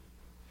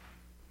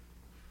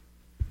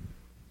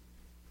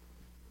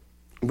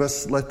 We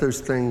must let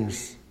those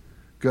things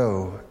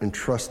go and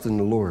trust in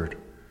the Lord.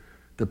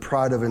 The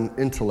pride of an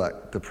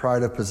intellect, the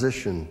pride of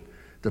position,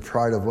 the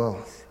pride of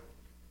wealth.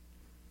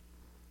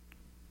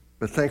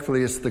 But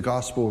thankfully, it's the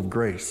gospel of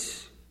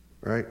grace,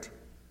 right?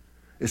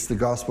 It's the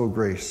gospel of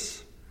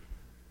grace.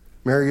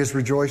 Mary is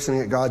rejoicing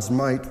at God's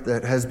might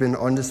that has been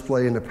on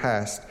display in the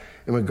past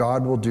and what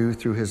God will do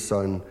through his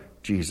Son,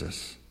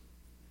 Jesus.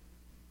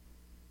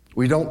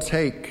 We don't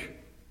take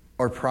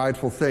our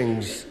prideful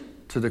things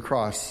to the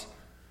cross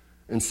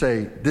and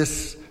say,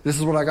 this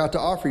is what I got to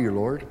offer you,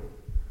 Lord.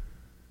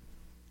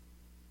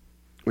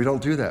 We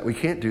don't do that. We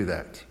can't do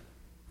that.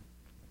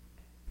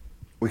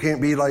 We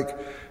can't be like,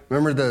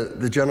 remember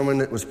the gentleman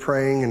that was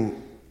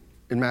praying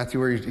in Matthew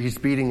where he's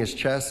beating his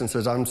chest and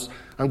says, I'm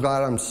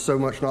glad I'm so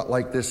much not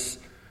like this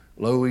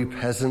lowly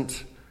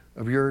peasant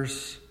of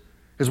yours.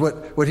 Because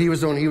what he was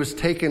doing, he was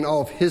taking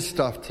all of his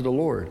stuff to the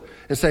Lord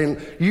and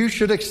saying, you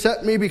should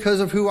accept me because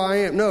of who I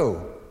am.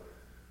 No,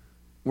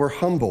 we're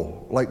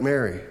humble like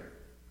Mary.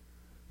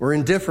 We're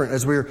indifferent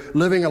as we're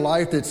living a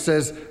life that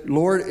says,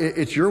 Lord,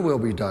 it's your will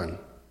be done.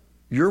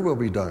 Your will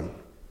be done.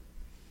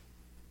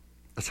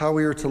 That's how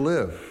we are to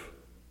live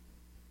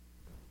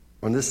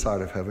on this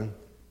side of heaven.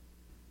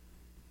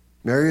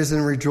 Mary is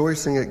in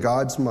rejoicing at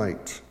God's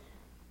might,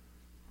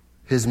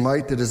 his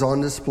might that is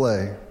on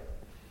display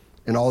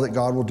in all that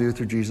God will do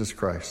through Jesus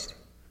Christ.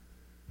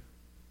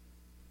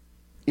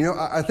 You know,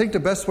 I think the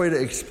best way to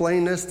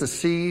explain this, to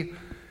see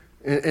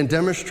and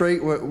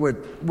demonstrate what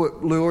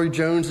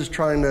Lloyd-Jones is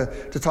trying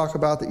to talk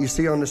about that you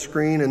see on the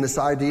screen, and this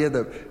idea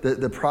that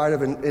the pride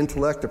of an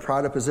intellect, the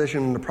pride of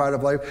position, and the pride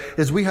of life,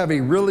 is we have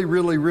a really,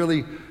 really,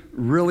 really,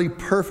 really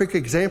perfect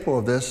example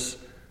of this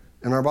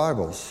in our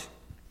Bibles.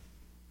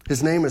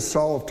 His name is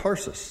Saul of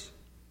Tarsus.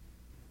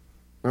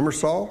 Remember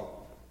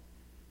Saul?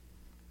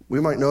 We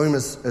might know him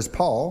as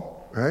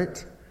Paul.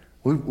 right?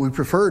 We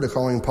prefer to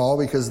call him Paul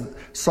because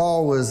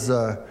Saul was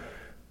a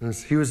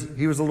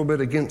little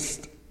bit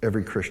against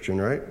every Christian,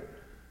 right?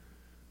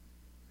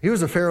 He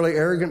was a fairly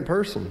arrogant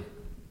person,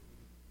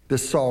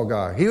 this Saul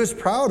guy. He was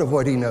proud of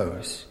what he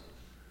knows,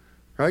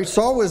 right?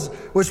 Saul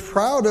was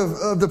proud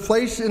of the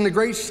place in the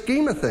great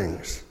scheme of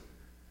things.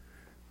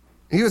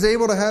 He was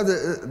able to have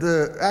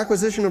the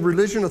acquisition of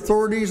religion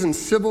authorities and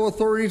civil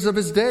authorities of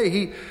his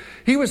day.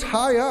 He was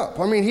high up.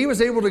 I mean, he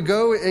was able to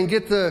go and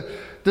get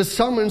the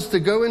summons to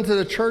go into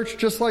the church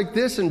just like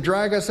this and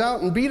drag us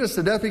out and beat us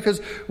to death because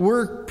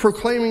we're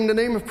proclaiming the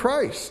name of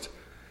Christ.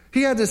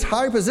 He had this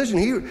high position.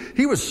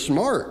 He was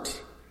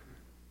smart.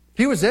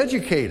 He was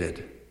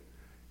educated.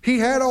 He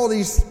had all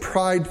these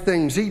pride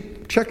things. He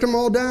checked them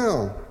all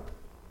down.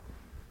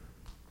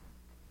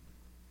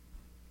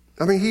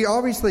 I mean, he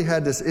obviously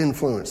had this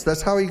influence.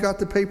 That's how he got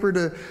the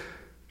paper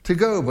to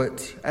go.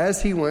 But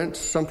as he went,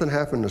 something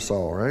happened to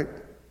Saul, right?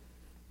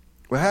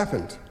 What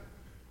happened?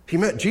 He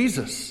met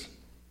Jesus.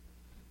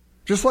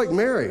 Just like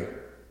Mary.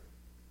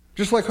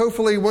 Just like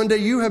hopefully one day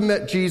you have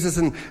met Jesus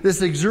and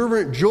this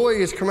exuberant joy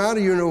has come out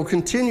of you and it will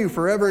continue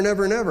forever and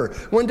ever and ever.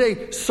 One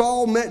day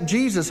Saul met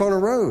Jesus on a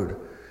road.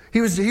 He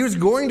was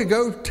going to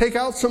go take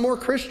out some more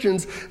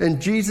Christians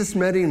and Jesus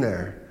met him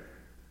there.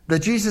 The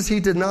Jesus he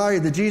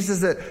denied, the Jesus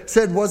that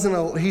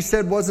he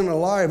said wasn't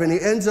alive, and he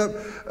ends up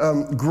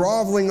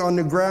groveling on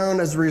the ground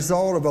as a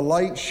result of a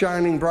light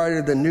shining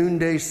brighter than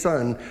noonday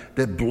sun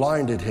that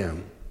blinded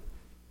him.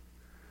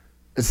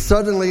 And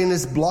suddenly in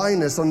his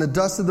blindness on the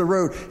dust of the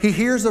road, he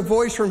hears a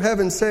voice from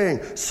heaven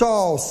saying,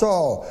 "Saul,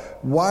 Saul,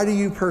 why do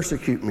you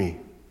persecute me?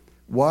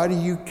 Why do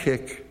you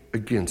kick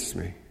against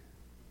me?"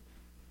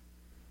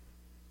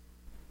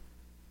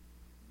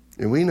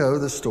 And we know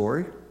the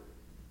story.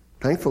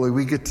 Thankfully,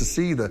 we get to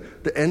see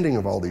the ending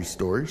of all these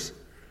stories.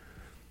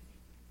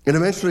 And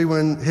eventually,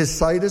 when his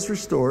sight is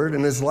restored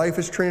and his life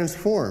is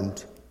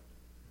transformed,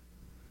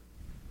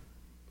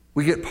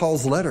 we get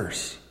Paul's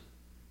letters.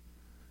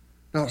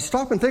 Now,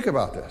 stop and think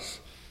about this.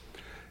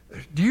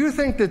 Do you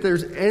think that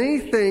there's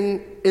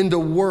anything in the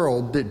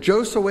world that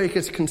Joe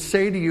Sawakis can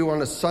say to you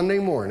on a Sunday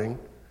morning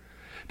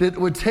that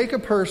would take a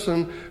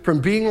person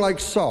from being like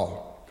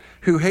Saul,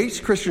 who hates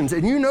Christians,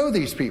 and you know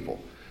these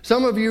people?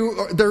 Some of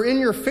you, they're in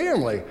your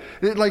family.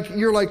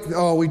 You're like,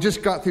 oh, we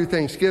just got through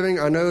Thanksgiving.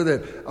 I know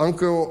that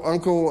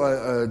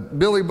Uncle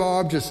Billy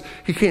Bob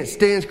he can't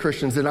stand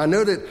Christians. And I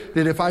know that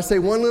if I say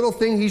one little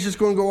thing, he's just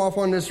going to go off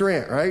on this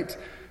rant, right?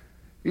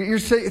 You're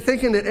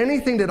thinking that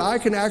anything that I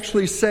can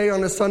actually say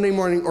on a Sunday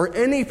morning or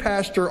any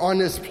pastor on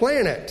this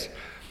planet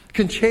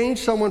can change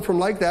someone from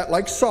like that,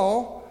 like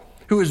Saul,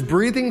 who is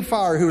breathing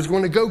fire, who is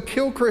going to go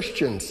kill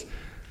Christians,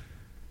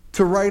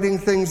 to writing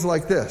things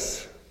like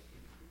this.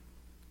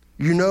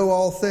 You know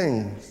all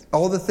things,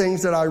 all the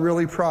things that I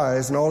really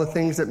prize and all the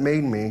things that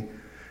made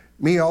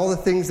me, all the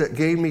things that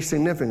gave me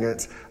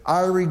significance,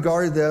 I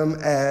regard them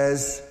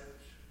as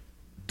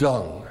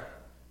dung.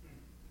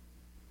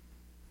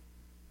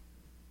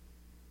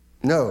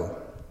 No.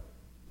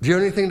 The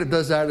only thing that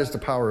does that is the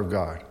power of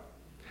God.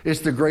 It's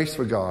the grace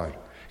of God.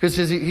 Because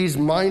he's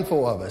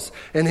mindful of us.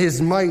 And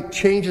his might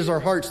changes our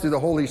hearts through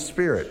the Holy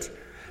Spirit.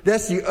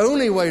 That's the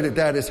only way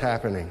that is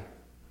happening.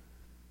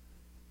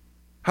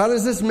 How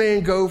does this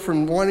man go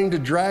from wanting to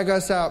drag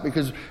us out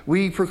because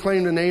we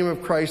proclaim the name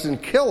of Christ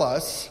and kill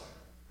us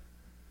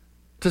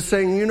to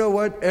saying, you know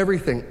what,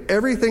 everything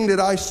that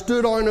I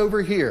stood on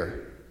over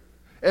here,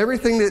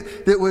 everything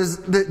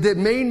that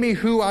made me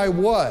who I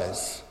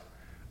was,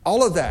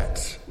 all of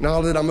that,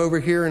 now that I'm over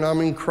here and I'm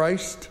in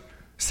Christ,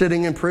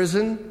 sitting in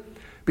prison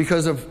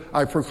because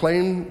I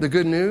proclaim the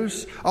good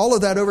news, all of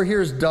that over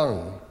here is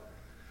dung.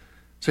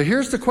 So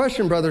here's the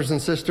question, brothers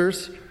and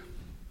sisters.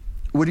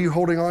 What are you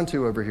holding on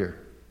to over here?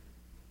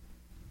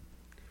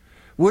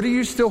 What are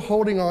you still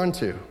holding on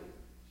to?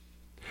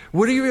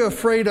 What are you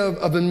afraid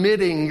of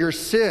admitting your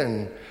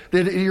sin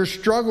that you're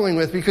struggling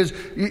with because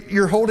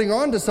you're holding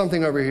on to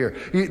something over here?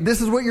 This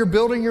is what you're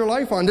building your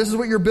life on. This is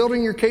what you're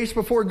building your case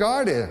before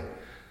God in.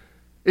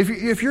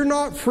 If you're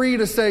not free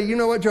to say, you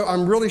know what, Joe,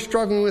 I'm really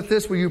struggling with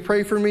this. Will you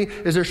pray for me?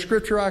 Is there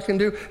scripture I can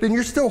do? Then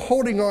you're still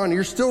holding on.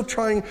 You're still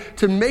trying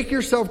to make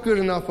yourself good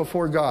enough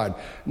before God.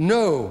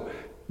 No,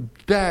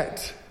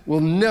 that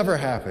will never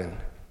happen.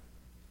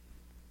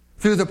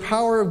 Through the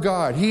power of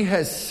God, he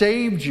has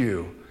saved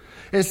you.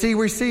 And see,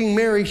 we're seeing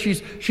Mary,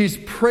 she's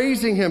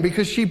praising him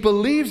because she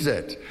believes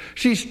it.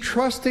 She's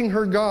trusting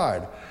her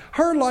God.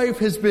 Her life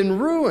has been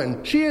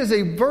ruined. She is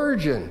a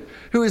virgin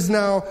who is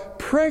now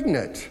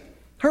pregnant.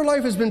 Her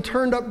life has been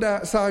turned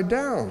upside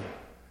down.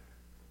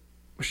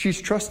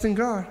 She's trusting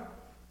God.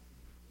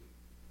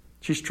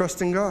 She's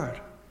trusting God.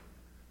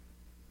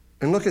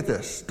 And look at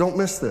this. Don't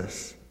miss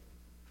this.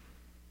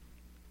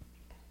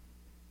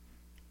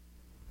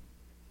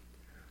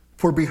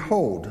 For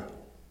behold,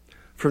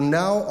 from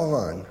now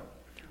on,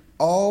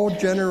 all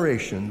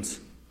generations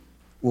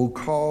will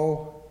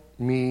call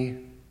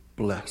me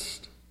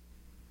blessed.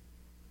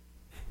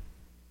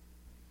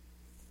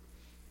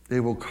 They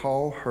will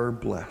call her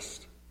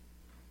blessed.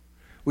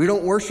 We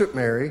don't worship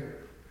Mary,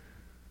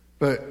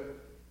 but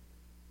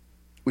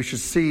we should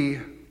see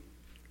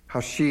how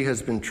she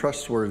has been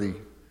trustworthy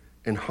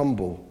and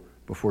humble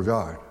before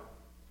God.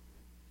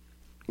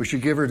 We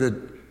should give her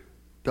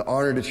the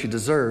honor that she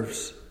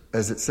deserves,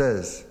 as it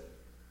says,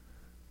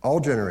 all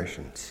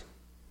generations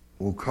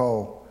will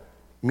call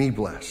me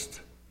blessed.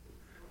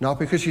 Not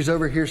because she's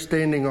over here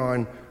standing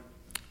on,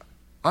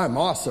 I'm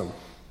awesome.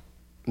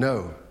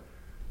 No.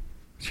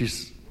 She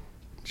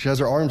has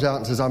her arms out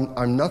and says,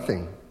 I'm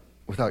nothing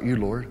without you,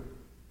 Lord.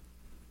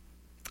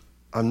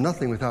 I'm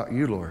nothing without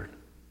you, Lord.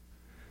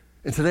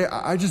 And today,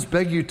 I just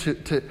beg you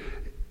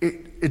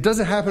it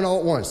doesn't happen all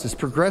at once. It's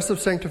progressive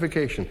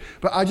sanctification.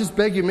 But I just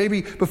beg you,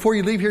 maybe before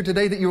you leave here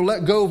today, that you'll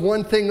let go of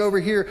one thing over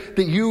here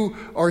that you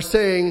are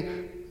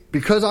saying,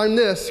 because I'm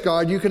this,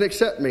 God, you can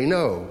accept me.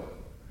 No.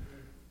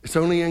 It's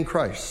only in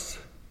Christ.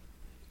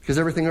 Because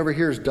everything over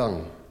here is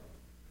dung,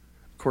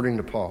 according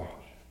to Paul.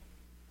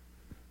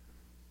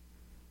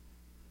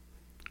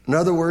 In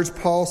other words,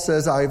 Paul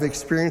says, I've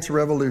experienced a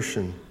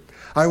revolution.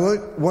 I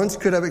once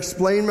could have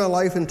explained my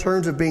life in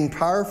terms of being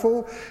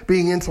powerful,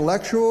 being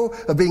intellectual,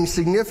 of being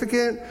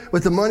significant,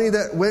 with the money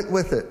that went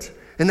with it.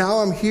 And now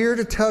I'm here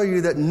to tell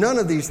you that none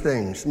of these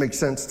things make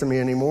sense to me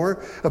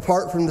anymore,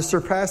 apart from the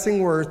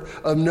surpassing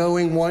worth of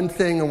knowing one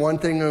thing and one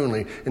thing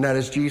only, and that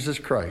is Jesus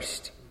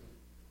Christ.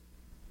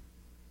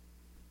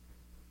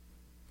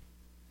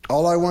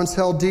 All I once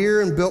held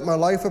dear and built my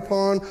life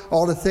upon,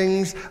 all the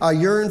things I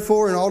yearned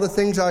for and all the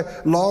things I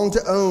longed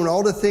to own,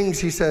 all the things,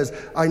 he says,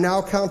 I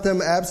now count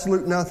them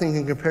absolute nothing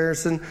in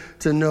comparison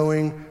to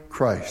knowing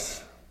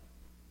Christ.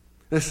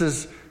 This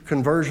is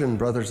conversion,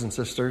 brothers and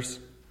sisters.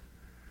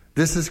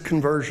 This is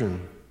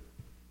conversion.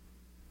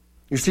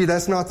 You see,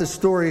 that's not the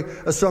story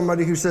of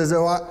somebody who says,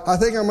 I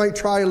think I might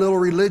try a little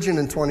religion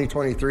in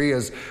 2023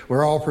 as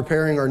we're all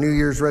preparing our New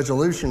Year's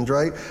resolutions,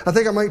 right? I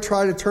think I might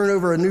try to turn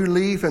over a new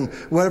leaf and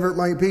whatever it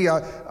might be.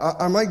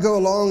 I might go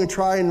along and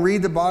try and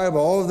read the Bible.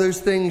 All of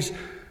those things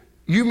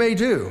you may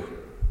do.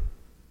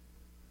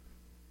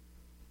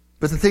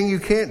 But the thing you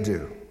can't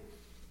do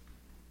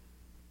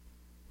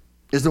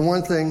is the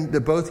one thing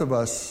that both of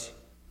us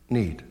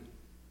need.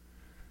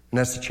 And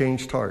that's a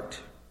changed heart.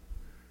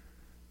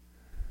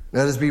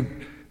 That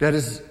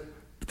is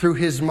through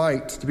his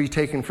might to be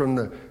taken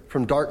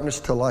from darkness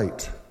to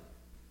light.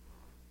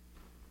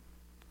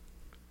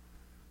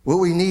 What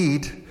we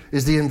need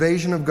is the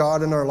invasion of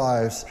God in our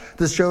lives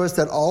to show us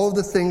that all of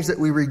the things that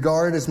we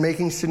regard as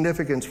making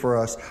significance for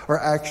us are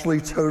actually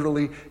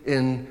totally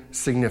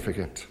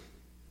insignificant.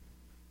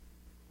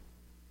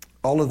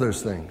 All of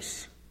those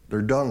things,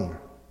 they're dung.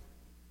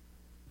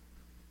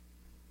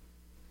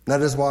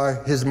 That is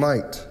why his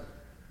might,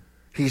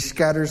 he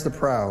scatters the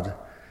proud.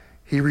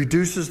 He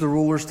reduces the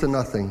rulers to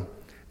nothing,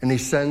 and he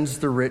sends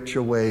the rich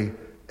away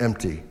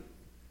empty.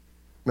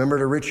 Remember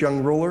the rich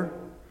young ruler?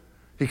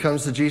 He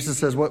comes to Jesus and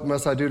says, what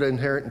must I do to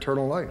inherit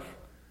eternal life?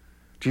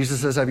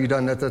 Jesus says, have you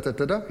done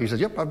that? He says,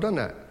 yep, I've done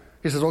that.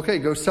 He says, okay,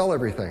 go sell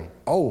everything.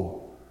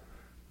 Oh,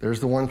 there's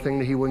the one thing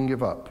that he wouldn't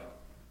give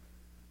up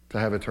to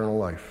have eternal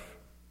life.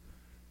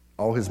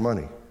 All his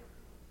money.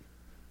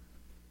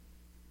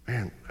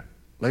 Man,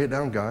 lay it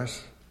down,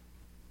 guys.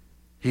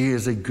 He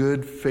is a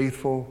good,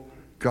 faithful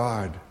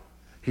God.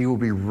 He will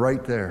be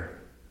right there.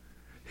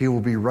 He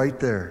will be right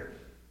there.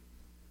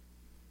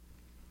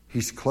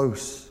 He's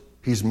close.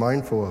 He's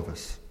mindful of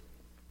us.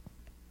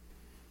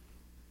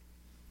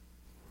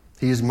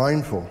 He is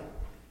mindful.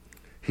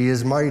 He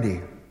is mighty.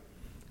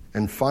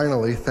 And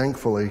finally,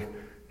 thankfully,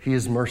 he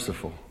is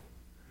merciful.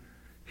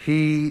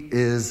 He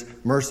is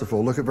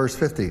merciful. Look at verse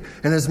 50.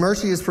 And his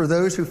mercy is for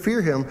those who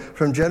fear him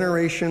from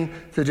generation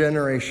to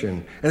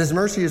generation. And his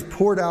mercy is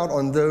poured out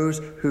on those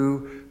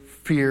who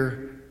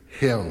fear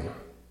him.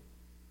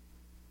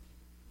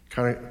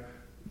 Kind of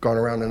gone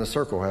around in a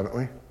circle, haven't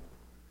we?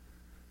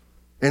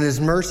 And his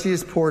mercy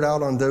is poured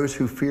out on those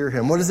who fear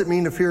him. What does it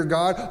mean to fear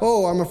God?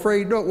 Oh, I'm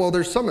afraid. No, well,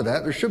 there's some of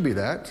that. There should be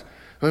that.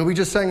 I mean, we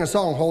just sang a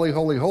song, Holy,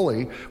 Holy,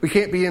 Holy. We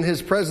can't be in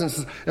his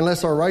presence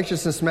unless our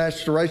righteousness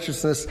matched the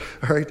righteousness,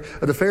 right,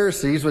 of the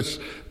Pharisees, which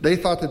they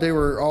thought that they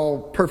were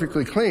all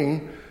perfectly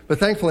clean. But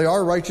thankfully,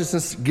 our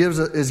righteousness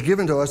is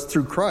given to us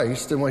through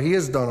Christ and what he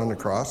has done on the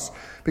cross,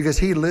 because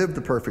he lived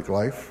the perfect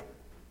life.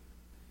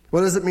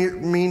 What does it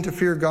mean to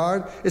fear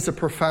God? It's a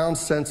profound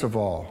sense of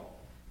awe.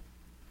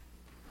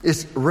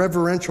 It's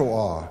reverential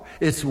awe.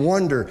 It's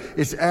wonder.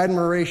 It's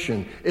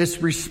admiration.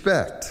 It's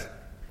respect.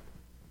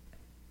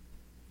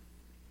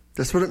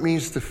 That's what it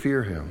means to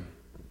fear him.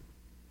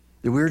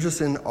 That we're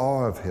just in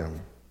awe of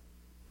him.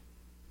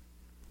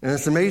 And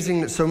it's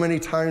amazing that so many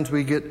times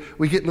we get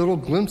little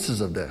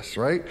glimpses of this,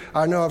 right?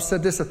 I know I've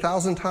said this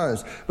 1,000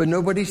 times, but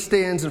nobody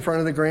stands in front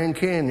of the Grand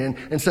Canyon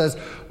and says,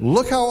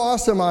 look how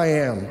awesome I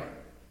am.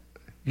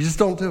 You just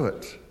don't do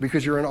it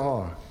because you're in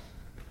awe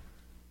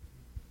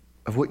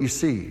of what you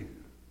see.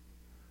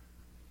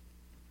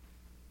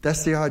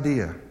 That's the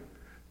idea.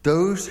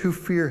 Those who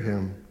fear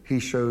him,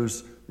 he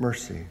shows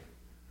mercy.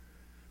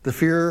 To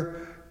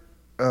fear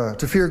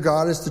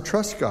God is to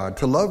trust God,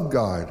 to love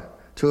God,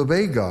 to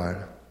obey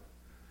God.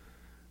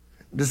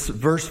 This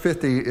verse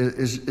 50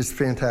 is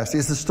fantastic.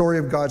 It's the story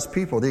of God's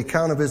people, the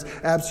account of his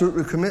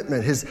absolute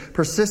commitment, his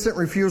persistent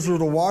refusal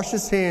to wash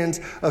his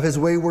hands of his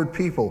wayward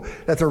people,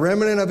 that the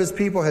remnant of his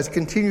people has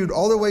continued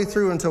all the way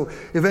through until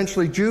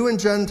eventually Jew and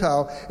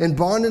Gentile, and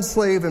bond and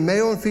slave, and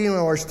male and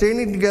female are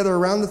standing together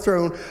around the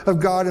throne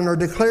of God and are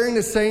declaring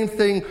the same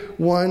thing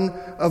one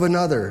of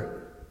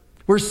another.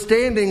 We're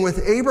standing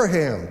with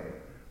Abraham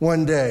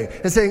one day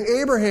and saying,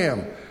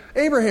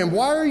 Abraham,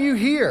 why are you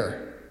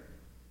here?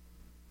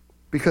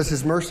 Because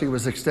his mercy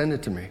was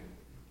extended to me.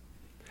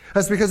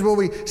 That's because we'll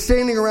be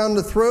standing around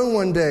the throne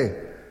one day,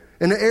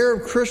 an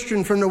Arab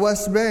Christian from the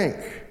West Bank.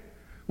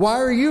 Why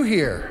are you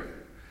here?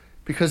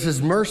 Because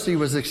his mercy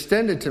was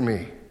extended to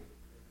me.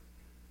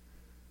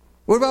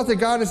 What about the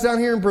guy that's down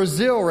here in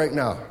Brazil right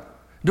now,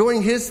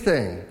 doing his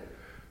thing?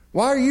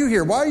 Why are you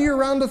here? Why are you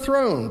around the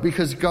throne?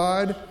 Because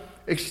God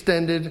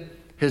extended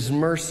his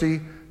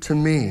mercy to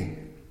me.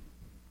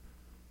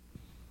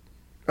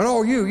 And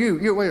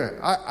you, wait a minute.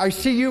 I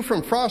see you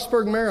from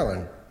Frostburg,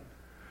 Maryland.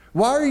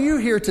 Why are you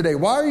here today?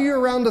 Why are you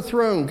around the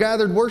throne,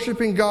 gathered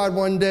worshiping God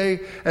one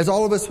day, as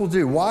all of us will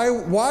do? Why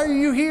are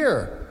you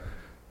here?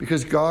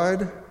 Because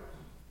God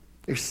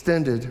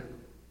extended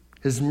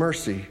his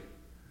mercy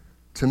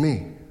to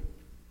me.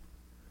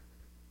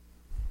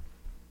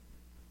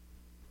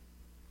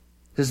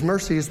 His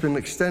mercy has been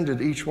extended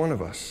to each one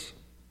of us.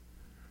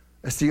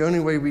 That's the only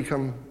way we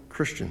become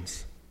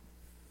Christians.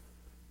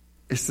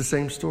 It's the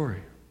same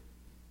story.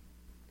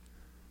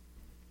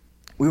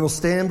 We will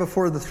stand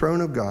before the throne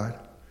of God,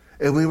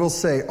 and we will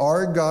say,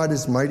 our God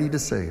is mighty to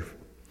save,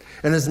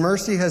 and his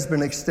mercy has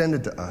been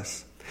extended to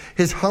us,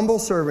 his humble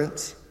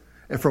servants,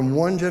 and from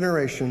one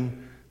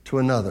generation to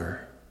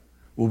another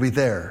will be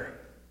there.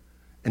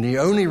 And the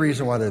only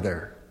reason why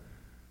they're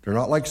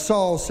not like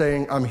Saul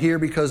saying, I'm here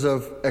because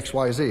of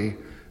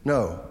XYZ.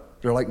 No,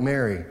 they're like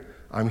Mary.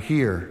 I'm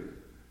here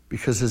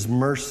because his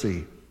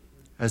mercy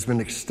has been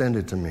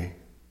extended to me.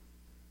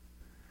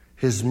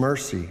 His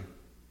mercy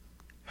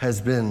has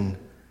been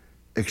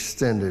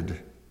extended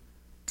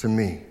to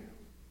me.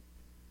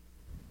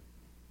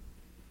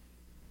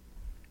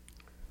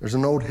 There's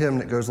an old hymn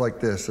that goes like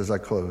this as I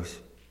close.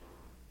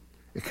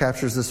 It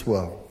captures this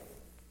well.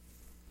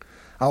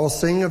 I will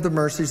sing of the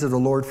mercies of the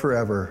Lord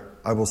forever.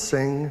 I will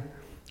sing,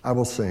 I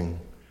will sing.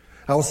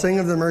 I will sing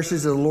of the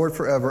mercies of the Lord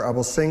forever. I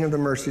will sing of the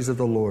mercies of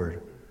the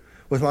Lord.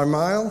 With my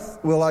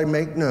mouth will I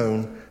make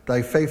known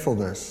thy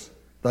faithfulness,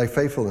 thy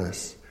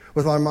faithfulness.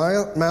 With my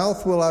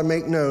mouth will I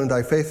make known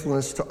thy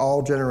faithfulness to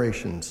all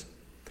generations.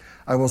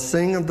 I will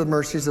sing of the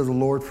mercies of the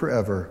Lord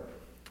forever.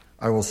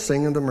 I will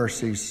sing of the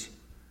mercies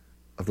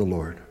of the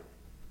Lord.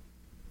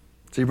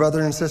 See,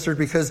 brothers and sisters,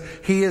 because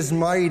he is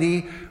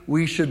mighty,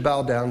 we should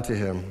bow down to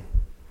him.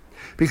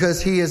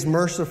 Because he is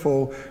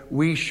merciful,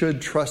 we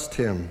should trust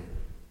him.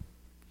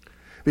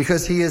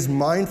 Because he is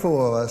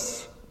mindful of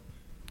us,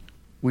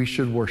 we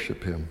should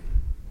worship him.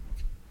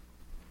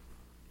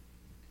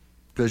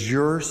 Does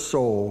your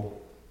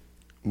soul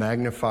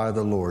magnify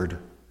the Lord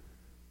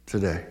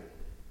today?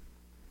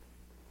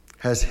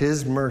 Has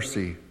his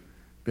mercy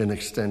been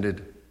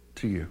extended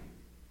to you?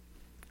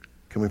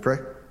 Can we pray?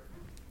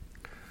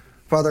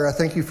 Father, I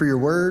thank you for your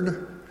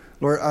word.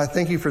 Lord, I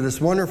thank you for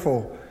this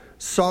wonderful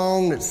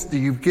song that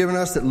you've given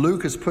us, that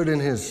Luke has put in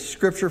his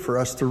scripture for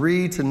us to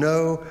read, to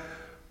know.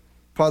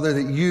 Father,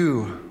 that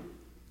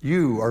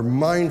you are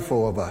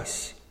mindful of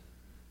us,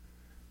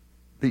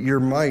 that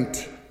your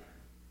might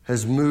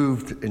has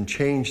moved and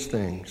changed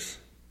things.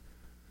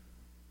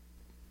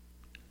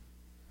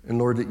 And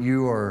Lord, that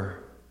you are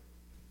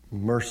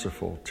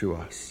merciful to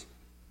us.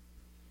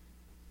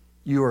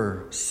 You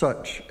are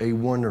such a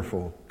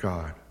wonderful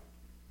God.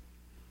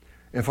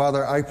 And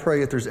Father, I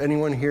pray if there's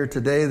anyone here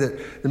today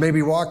that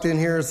maybe walked in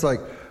here, it's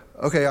like,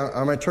 okay,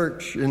 I'm at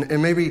church,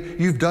 and maybe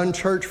you've done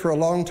church for a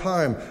long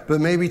time,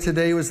 but maybe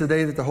today was the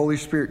day that the Holy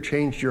Spirit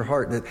changed your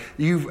heart, that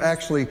you've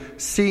actually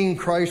seen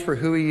Christ for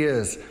who he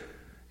is.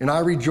 And I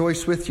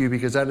rejoice with you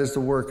because that is the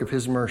work of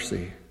his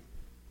mercy.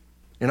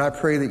 And I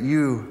pray that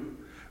you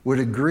would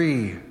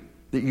agree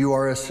that you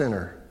are a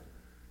sinner,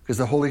 because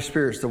the Holy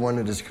Spirit's the one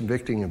that is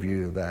convicting of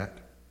you of that.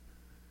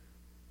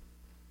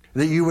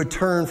 That you would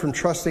turn from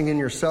trusting in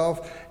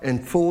yourself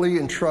and fully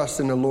entrust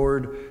in the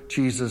Lord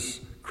Jesus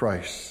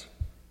Christ.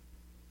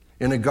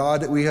 In a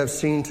God that we have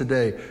seen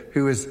today,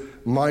 who is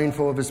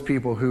mindful of his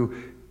people, who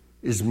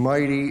is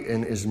mighty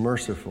and is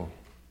merciful.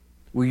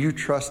 Will you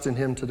trust in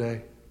him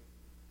today?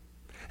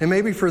 And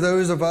maybe for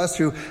those of us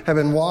who have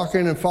been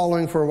walking and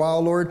following for a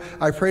while, Lord,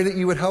 I pray that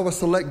you would help us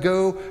to let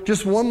go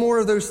just one more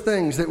of those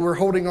things that we're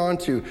holding on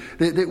to,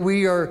 that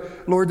we are,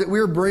 Lord, that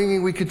we're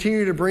bringing, we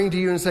continue to bring to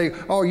you and say,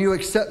 oh, you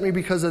accept me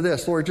because of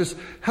this. Lord, just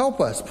help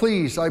us,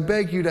 please. I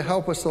beg you to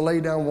help us to lay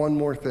down one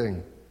more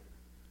thing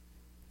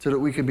so that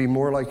we can be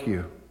more like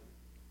you,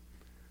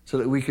 so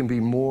that we can be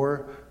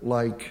more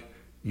like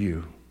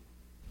you.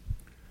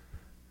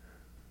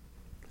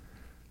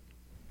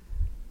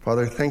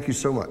 Father, thank you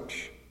so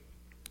much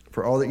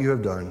for all that you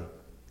have done.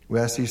 We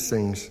ask these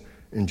things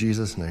in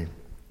Jesus' name.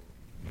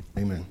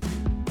 Amen.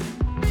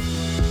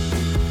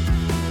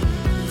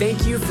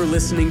 Thank you for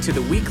listening to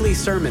the weekly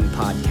sermon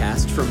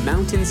podcast from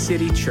Mountain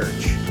City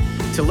Church.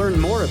 To learn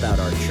more about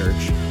our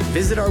church,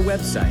 visit our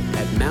website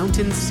at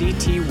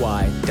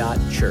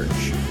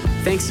mountaincty.church.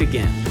 Thanks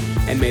again,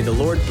 and may the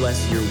Lord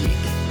bless your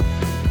week.